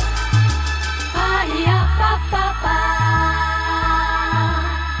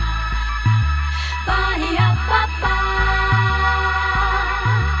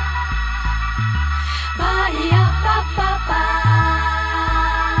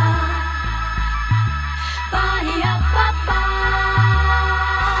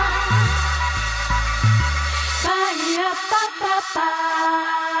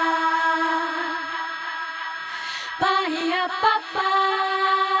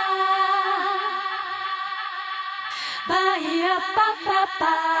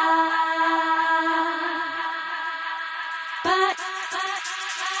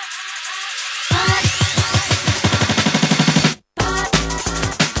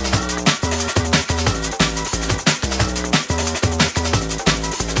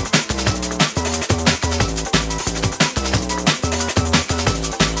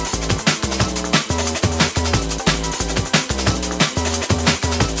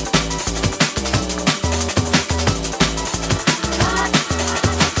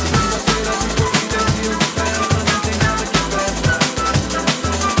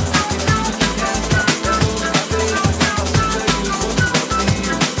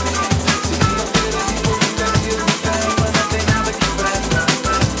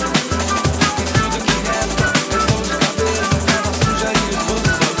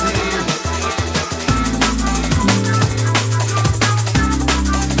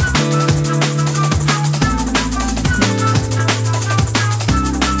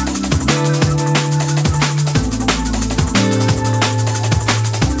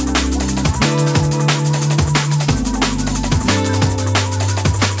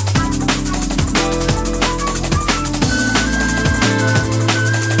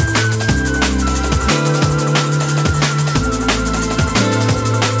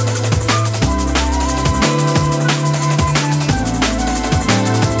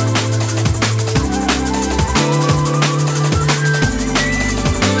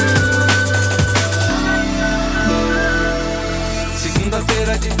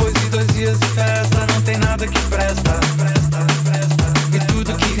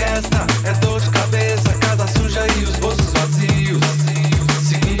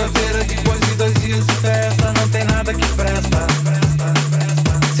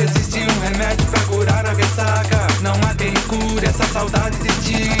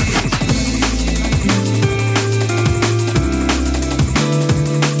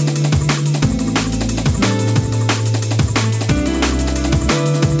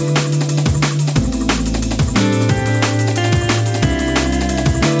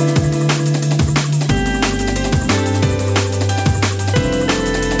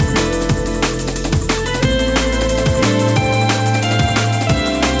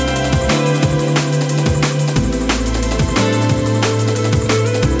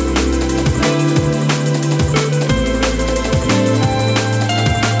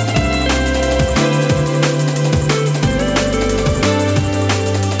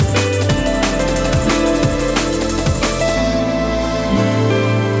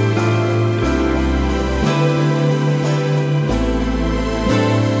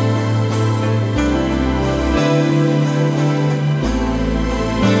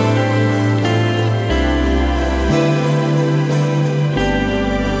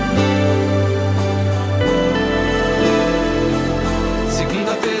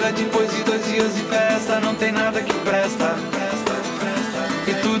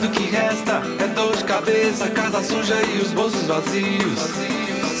 cabeça, casa suja e os bolsos vazios.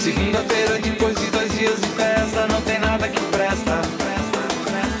 Segunda-feira, depois de 2 dias de festa, não tem nada que presta.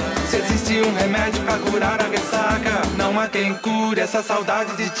 Se existe um remédio pra curar a ressaca, não há quem cure essa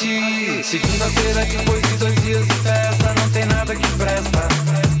saudade de ti. Segunda-feira, depois de 2 dias de festa, não tem nada que presta.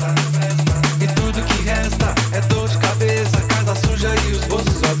 E tudo que resta é dor de cabeça, casa suja e os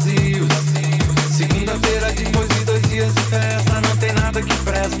bolsos vazios. Segunda-feira, depois de 2 dias de festa, não tem nada que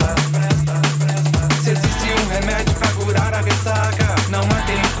presta. Se existe um remédio pra curar a ressaca, não há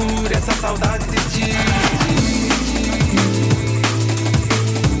quem cure essa saudade de ti.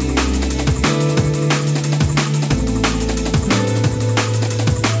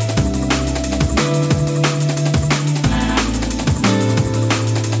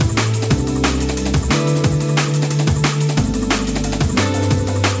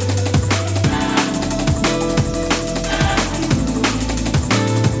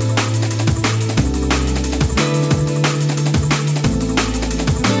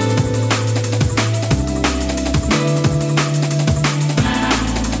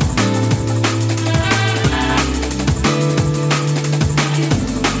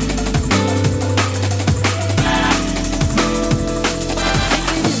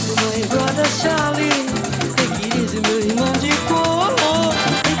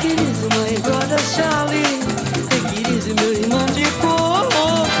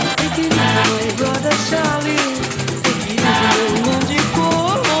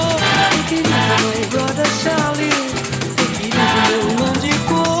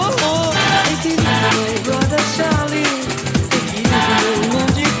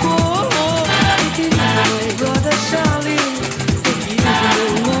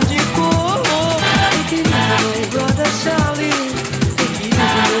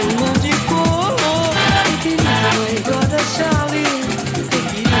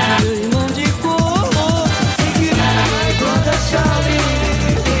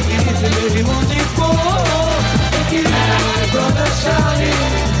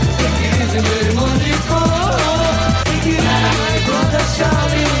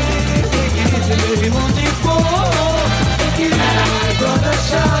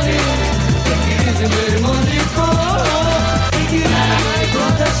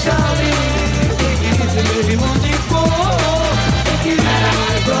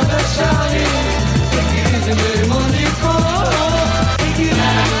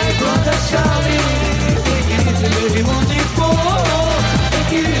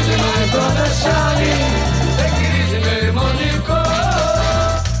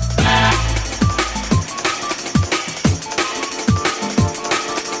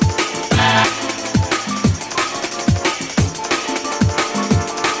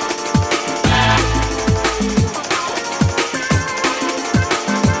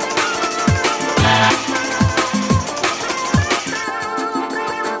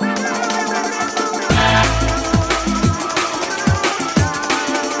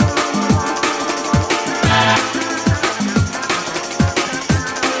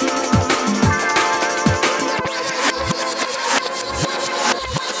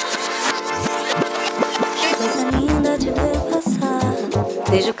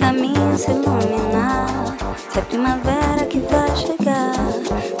 vejo o caminho se iluminar. Se é primavera que vai chegar,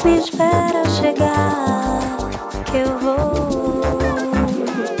 me espera chegar, que eu vou,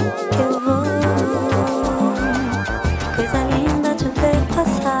 que eu vou. Coisa linda te ver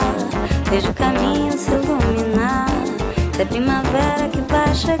passar, vejo o caminho se iluminar. Se é primavera que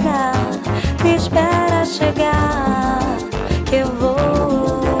vai chegar, me espera chegar, que eu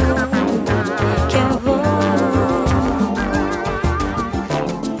vou, que eu vou.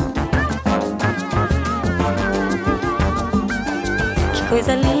 Que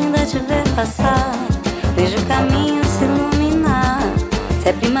coisa linda te ver passar, vejo o caminho se iluminar. Se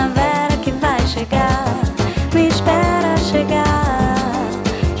é primavera que vai chegar, me espera chegar,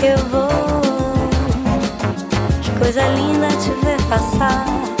 que eu vou. Que coisa linda te ver passar,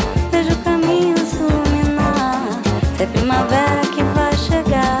 vejo o caminho se iluminar. Se é primavera que vai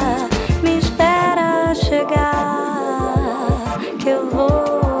chegar, me espera chegar, que eu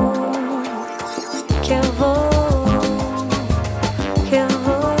vou, que eu vou, que eu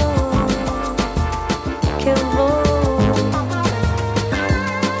vou, que eu vou.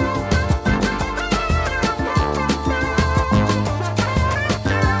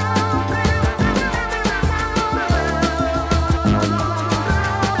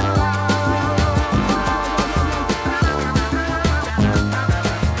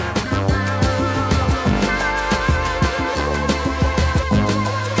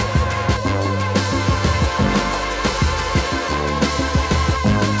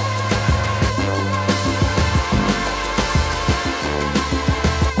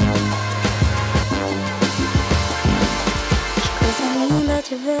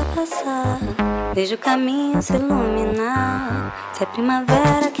 Vejo o caminho se iluminar. Se é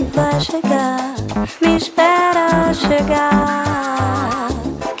primavera que vai chegar, me espera chegar,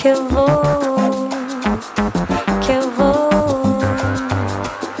 que eu vou, que eu vou,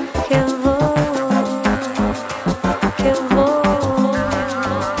 que eu vou, que eu vou, que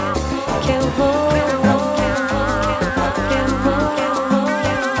eu vou, que eu vou,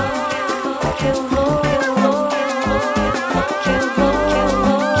 que eu vou.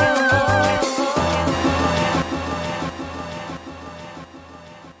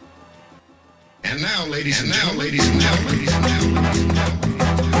 Ladies and gentlemen, ladies and gentlemen, ladies and gentlemen, ladies and gentlemen.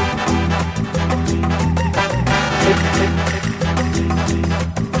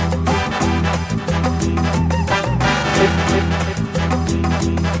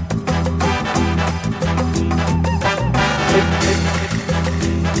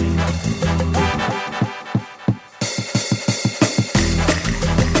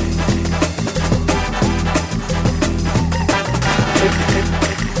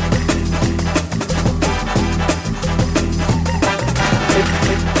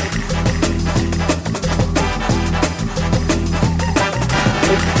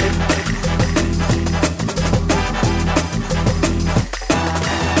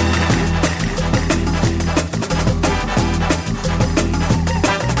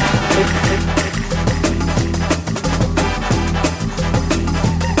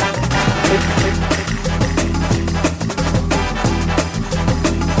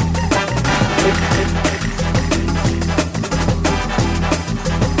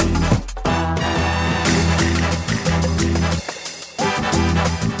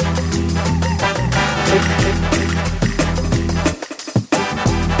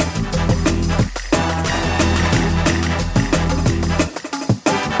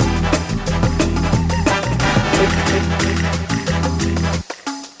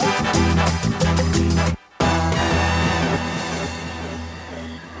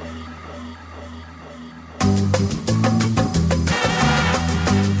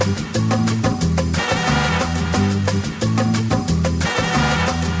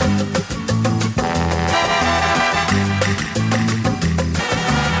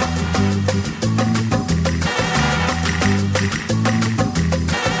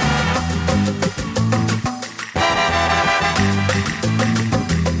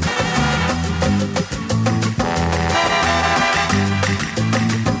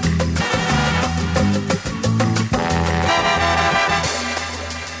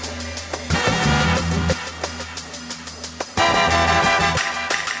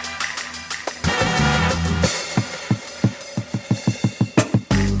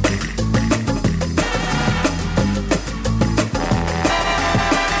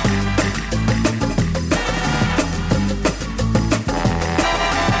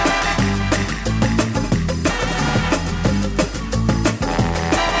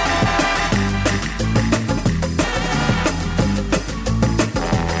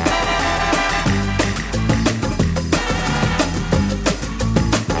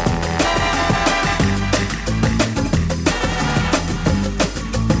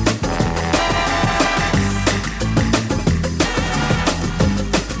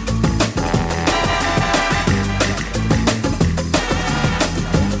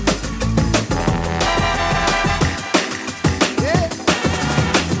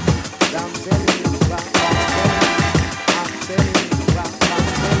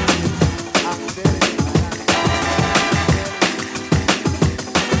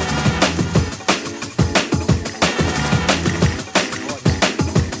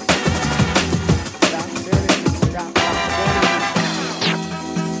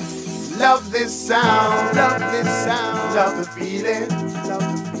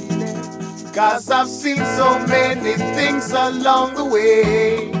 'Cause I've seen so many things along the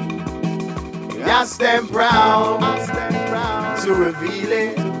way. I stand proud to reveal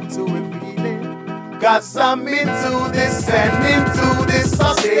it. 'Cause I'm into this and into this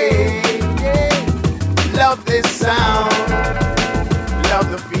I stay. Love this sound, love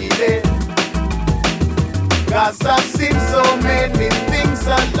the feeling. 'Cause I've seen so many things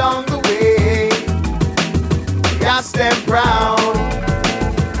along the way. I stand proud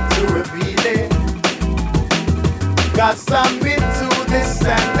to reveal it. 'Cause I'm into this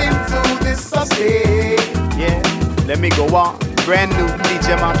and into this I stay. Yeah, let me go on. Brand new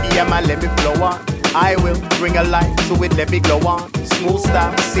DJ Monkey, yeah man, let me flow on. I will bring a light to it, let me glow on. Smooth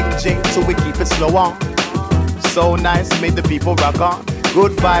style, sing J till we keep it slow on. So nice, make the people rock on.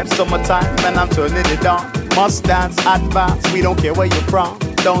 Good vibes, summertime, and I'm turning it on. Must dance, advance, we don't care where you're from.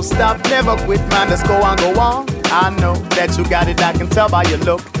 Don't stop, never quit, man, let's go on, go on. I know that you got it, I can tell by your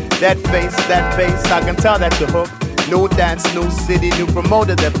look. That face, I can tell that you're hooked. New dance, new city, new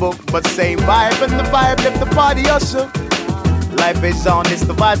promoter that book. But same vibe, and the vibe left the party usher. Life is on, it's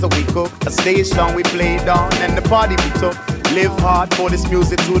the vibes that we cook. A station we played on, and the party we took. Live hard for this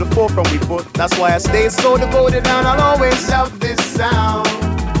music to the forefront we put. That's why I stay so devoted and I'll always love this sound.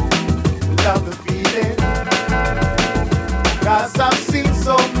 Love the feeling. 'Cause I've seen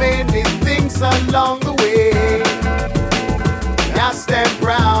so many things along the way. I stand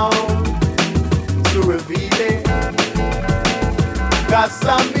proud to reveal it. 'Cause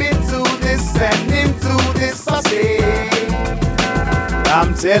I'm into this and into this I stay.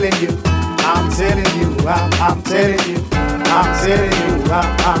 I'm telling you, I'm telling you, I'm telling you, I'm telling you,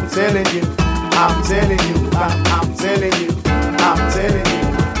 I'm telling you, I'm telling you, I'm telling you, I'm telling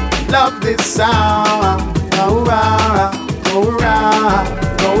you. Love this sound. Go around, go around,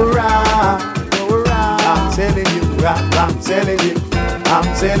 go around, go around. I'm telling you, I'm telling you, I'm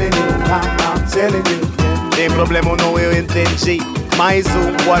telling you, I'm telling you. Tem problema no eu entendi. Mais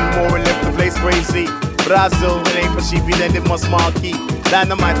one more and left the place crazy. Brazil, it ain't for cheap, then it must marquee.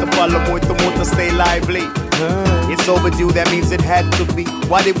 Dynamite to follow, muito to stay lively. It's overdue, that means it had to be.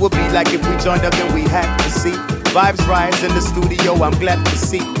 What it would be like if we joined up and we had to see. Vibes rise in the studio, I'm glad to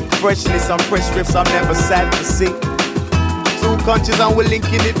see. Freshness on fresh riffs, I'm never sad to see. Two countries and we're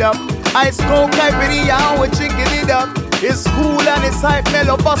linking it up. Ice cold Iberia and we're drinking it up. It's cool and it's hype,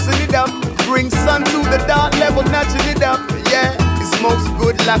 mellow, busting it up. Bring sun to the dark level, nudging it up. Yeah, it smokes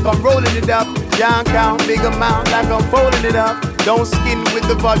good like I'm rolling it up. Can't count big amount like I'm folding it up. Don't skin with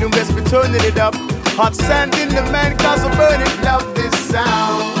the volume, best be turning it up. Hot sand in the man, 'cause I'm burning. Love this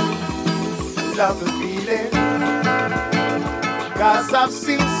sound, love the feeling. 'Cause I've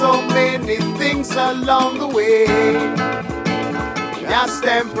seen so many things along the way. I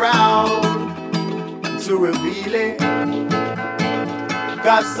stand proud to reveal it.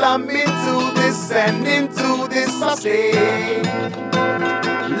 'Cause I'm into this and into this I stay.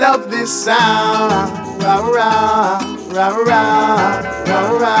 Love this sound. Rah rah, rah rah, rah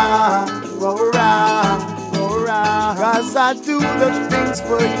rah, rah rah, rah rah. 'Cause I do the things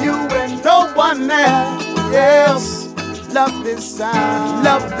for you and no one else. Love this sound,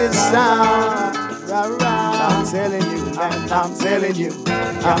 love this sound. Rah rah. I'm telling you, man, I'm telling you,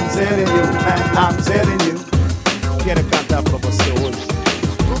 I'm telling you, man, I'm telling you. Quero cantar pra você hoje.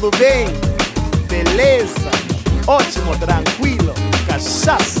 Tudo bem? Beleza? Ótimo, tranquilo,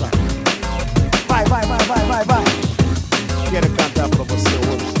 cachaça. Vai, vai, vai, vai, vai, vai. Quero cantar pra você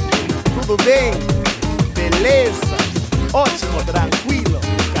hoje. Tudo bem? Beleza? Ótimo, tranquilo,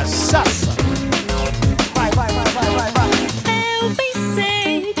 cachaça. Vai, vai, vai, vai, vai, vai. Eu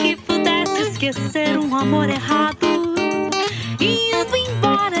pensei que pudesse esquecer um amor errado, indo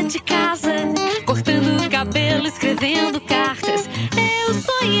embora de casa, cortando o cabelo, escrevendo cartas. Eu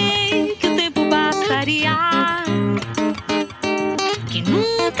sonhei que o tempo bastaria, que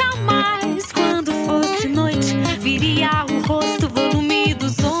nunca mais, quando fosse noite, viria o rosto, volume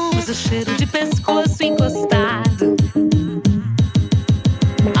dos ombros, o cheiro de pescoço encostado.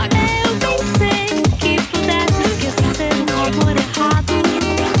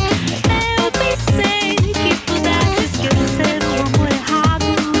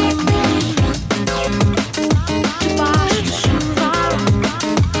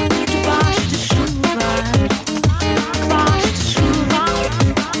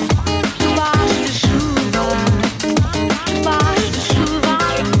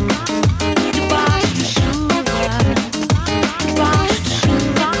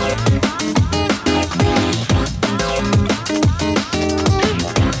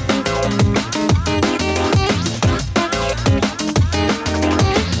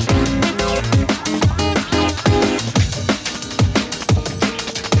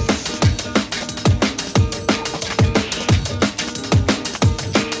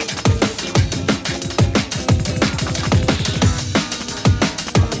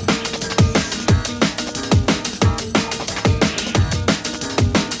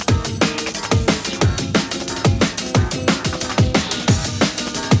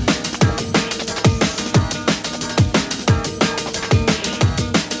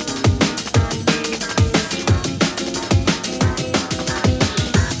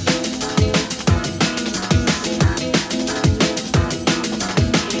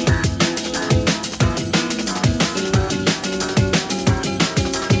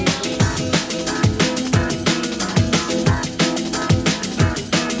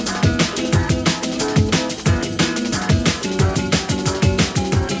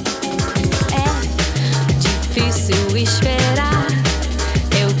 esperar.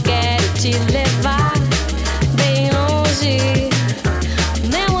 Eu quero te levar bem longe.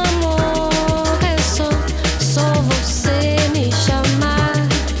 Meu amor, é só você me chamar.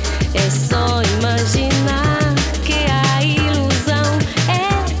 É só imaginar que a ilusão é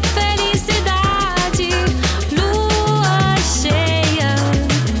felicidade. Lua cheia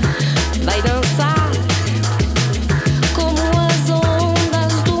vai dançar como as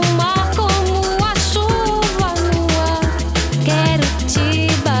ondas do mar, como a chuva no ar. Quero te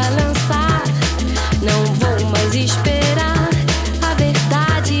balançar, não vou mais esperar. A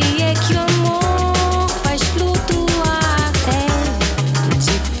verdade é que o amor faz flutuar. É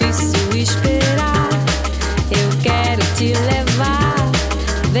difícil esperar. Eu quero te levar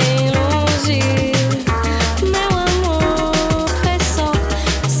bem longe. Meu amor, é só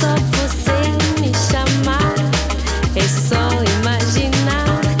você me chamar. É só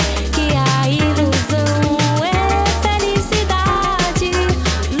imaginar que a ilusão é felicidade.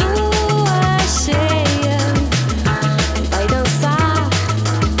 Lua cheia vai dançar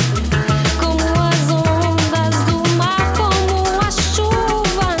como as ondas do mar, como a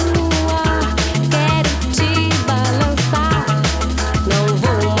chuva no ar. Quero te balançar, não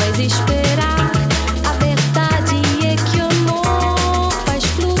vou mais esperar. A verdade é que o amor faz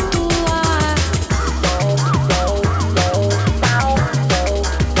flutuar.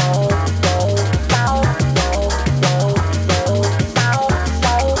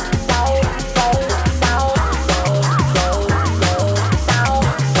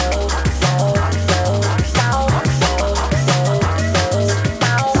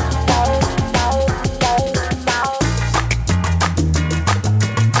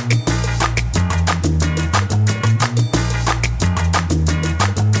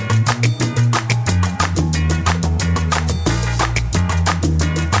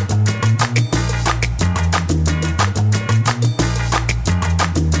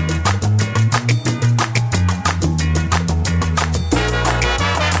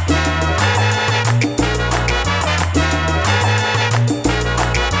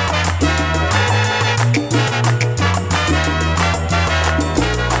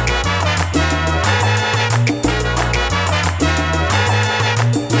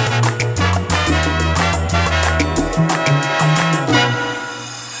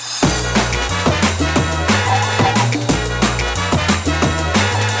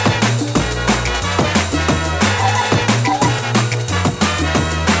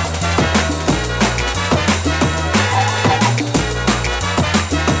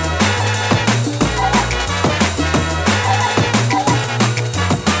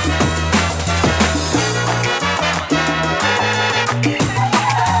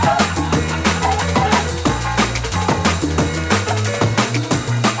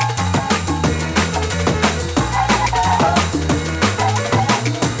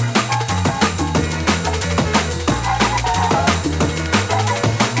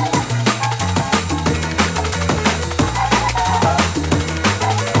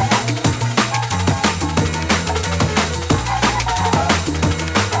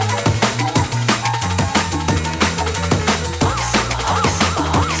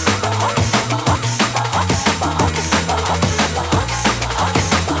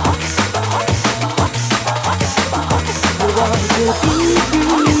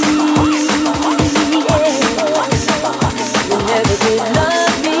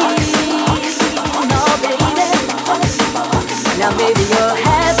 Now baby you're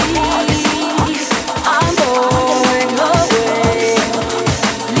happy, I'm going away,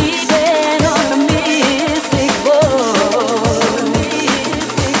 leaving on a mystic boat, a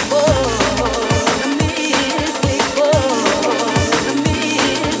mystic boat, a mystic boat, a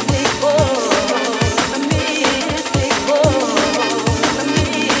mystic boat, a mystic boat, a mystic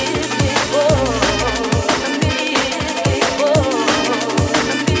boat.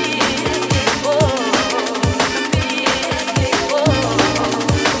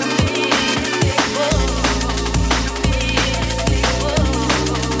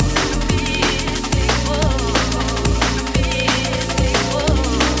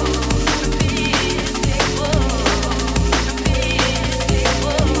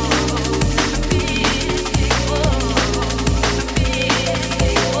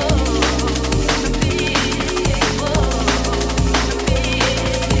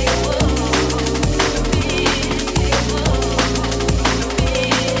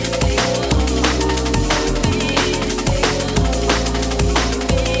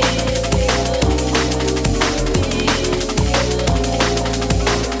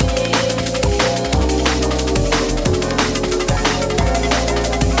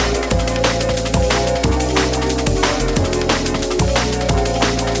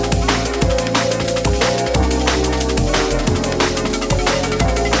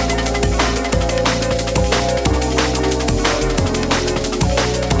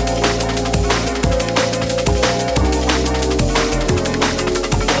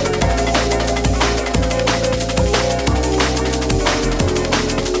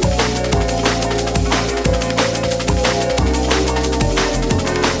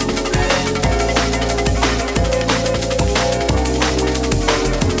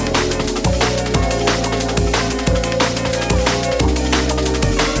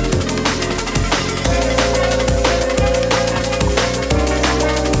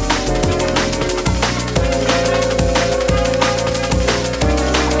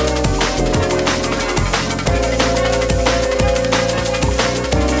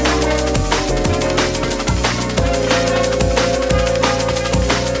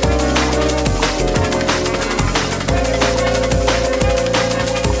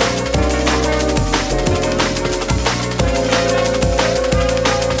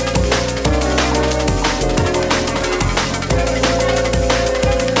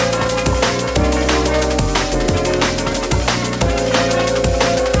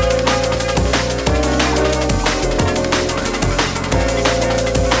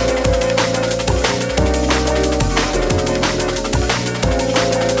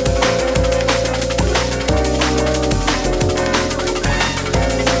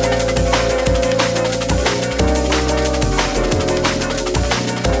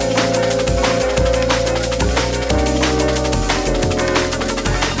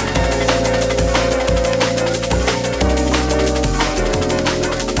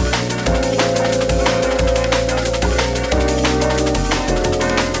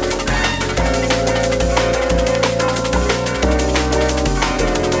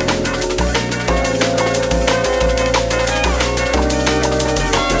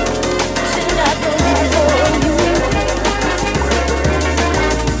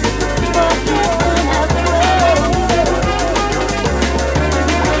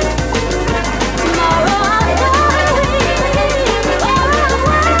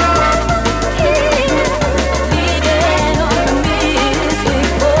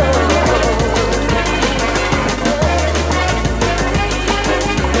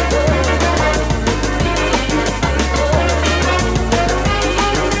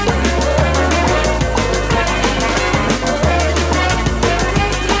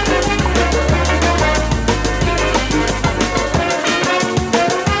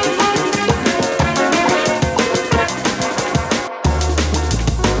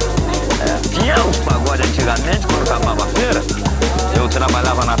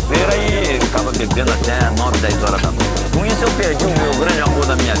 feira e ficava bebendo até 9, 10 horas da noite. Com isso eu perdi o meu grande amor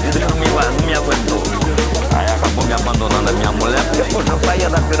da minha vida, que não me aguentou. Aí acabou me abandonando a minha mulher, porque poxa, eu saía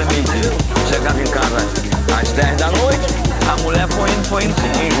da feira meio-dia, chegava em casa às 10 da noite, a mulher foi indo, se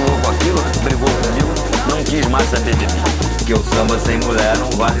enjoou com aquilo, brigou comigo, não quis mais saber de mim. Porque o samba sem mulher não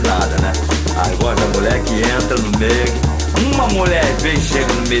vale nada, né? Agora a mulher que entra no meio, uma mulher às vezes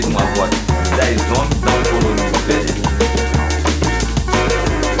chega no meio de uma voz, 10 homens dão um pulo no diferente.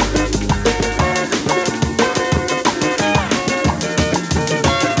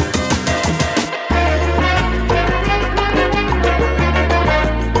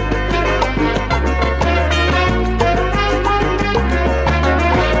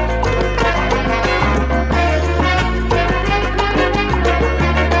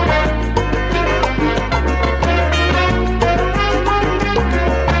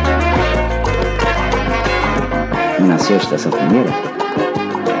 Nasceu a Estação Primeira?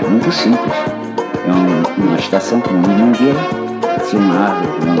 É muito simples. É uma estação com uma mangueira, tinha uma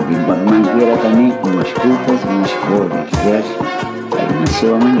árvore, uma mangueira também com umas frutas e umas flores verdes. Aí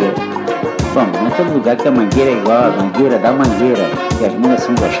nasceu a mangueira. Bom, não é todo lugar que a mangueira é igual a mangueira da mangueira, que as minas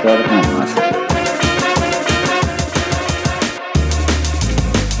são gostosas como as nossas.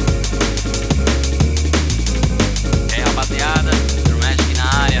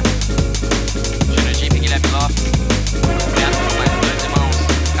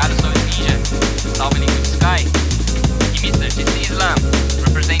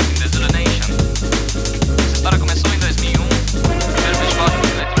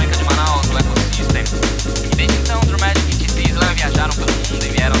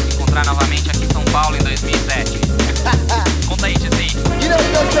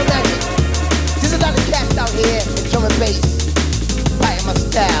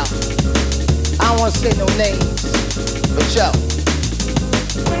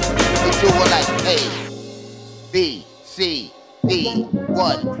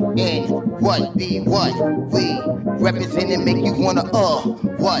 What we represent and make you wanna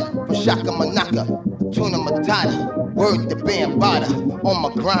what? For Shaka Manaka, Tuna Matata, word to Bambada, on my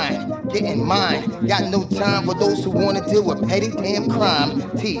grind, getting mine. Got no time for those who wanna deal with petty damn crime.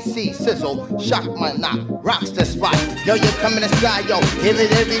 TC Sizzle, Shock my knock, rocks the spot. Yo, you're coming aside, yo, hear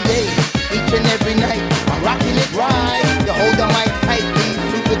it every day, each and every night. I'm rocking it right. You hold the mic tight, be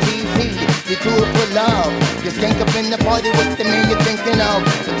super TC. You do it for love. You skank up in the party, what's the man you're thinking of?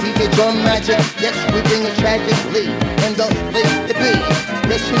 The DJ Drum Magic, yes, we bring it tragically. And the place to be,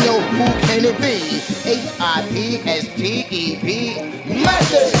 yes, you know who can it be? HIPSTEP,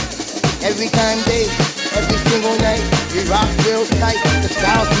 Magic! Every time day, every single night, we rock real tight, the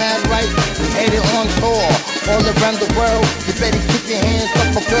style's mad right. We headed on tour, all around the world. You better keep your hands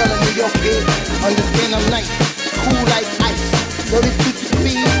up for girl in New York, kid. Understand I'm nice, cool like ice. 32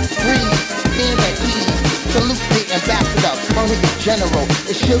 degrees, breeze, being at ease. Salute the ambassador, Colonel General.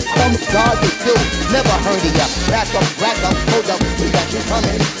 It should call me God, they do. Never heard of ya. Rack up, hold up, we got you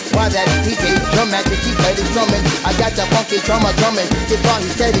coming. Why that DJ Drum Magic, he said he's drumming. I got the funky drummer drumming. Guitar, he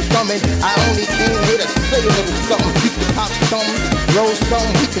said he's drumming. I only came here to say a little something. You can pop something, roll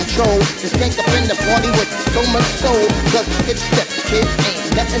something, we control. Just can't up in the party with so much soul. Cause it's step, kids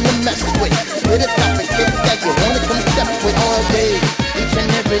ain't nothing to mess with. We're the type of kids that you wanna come step with all day. Each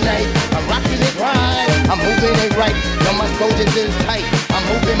and every night, I'm rocking it right. I'm moving it right. Yo, my soldiers is tight. I'm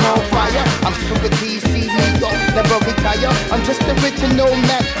moving on fire. I'm super TC, New York, never retire. I'm just original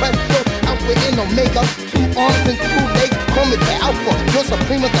Mac Presto, Alpha and Omega. 2 arms and 2 legs, call me the Alpha. You're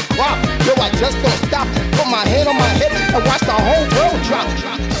supreme of the crop. Yo, I just don't stop. Put my hand on my hip and watch the whole world drop.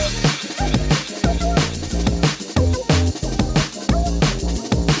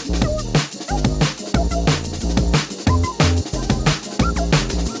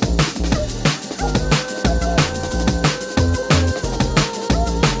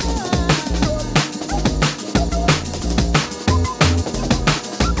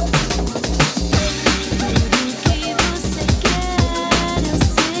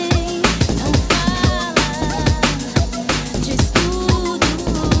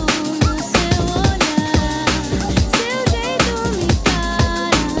 Tudo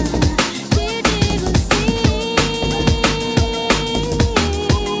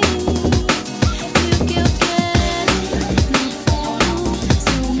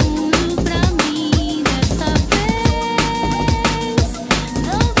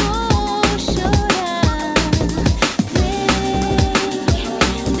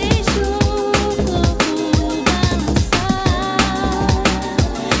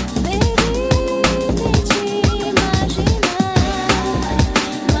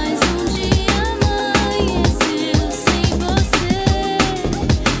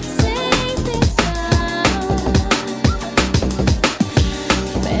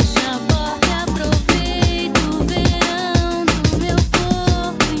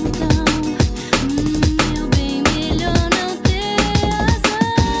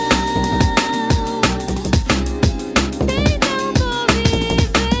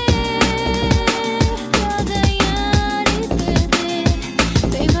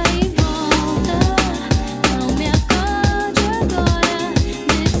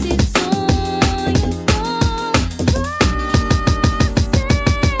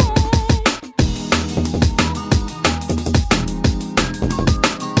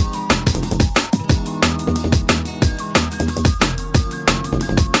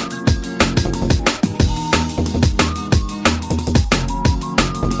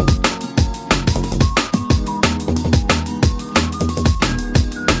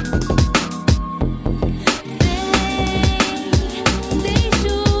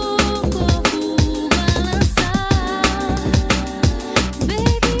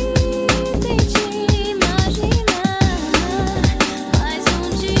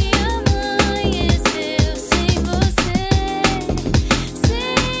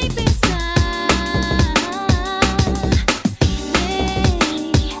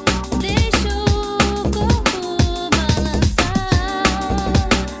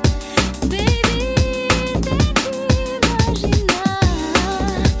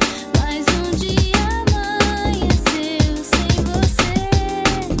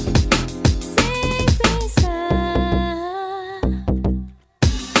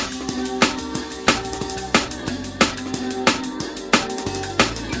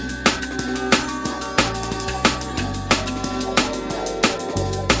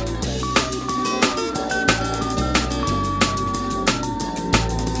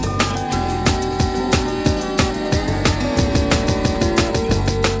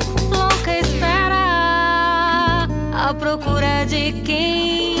de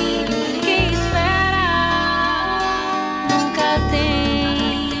quem espera nunca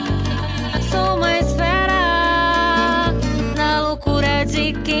tem. Sou mais fera na loucura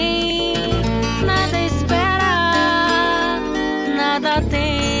de quem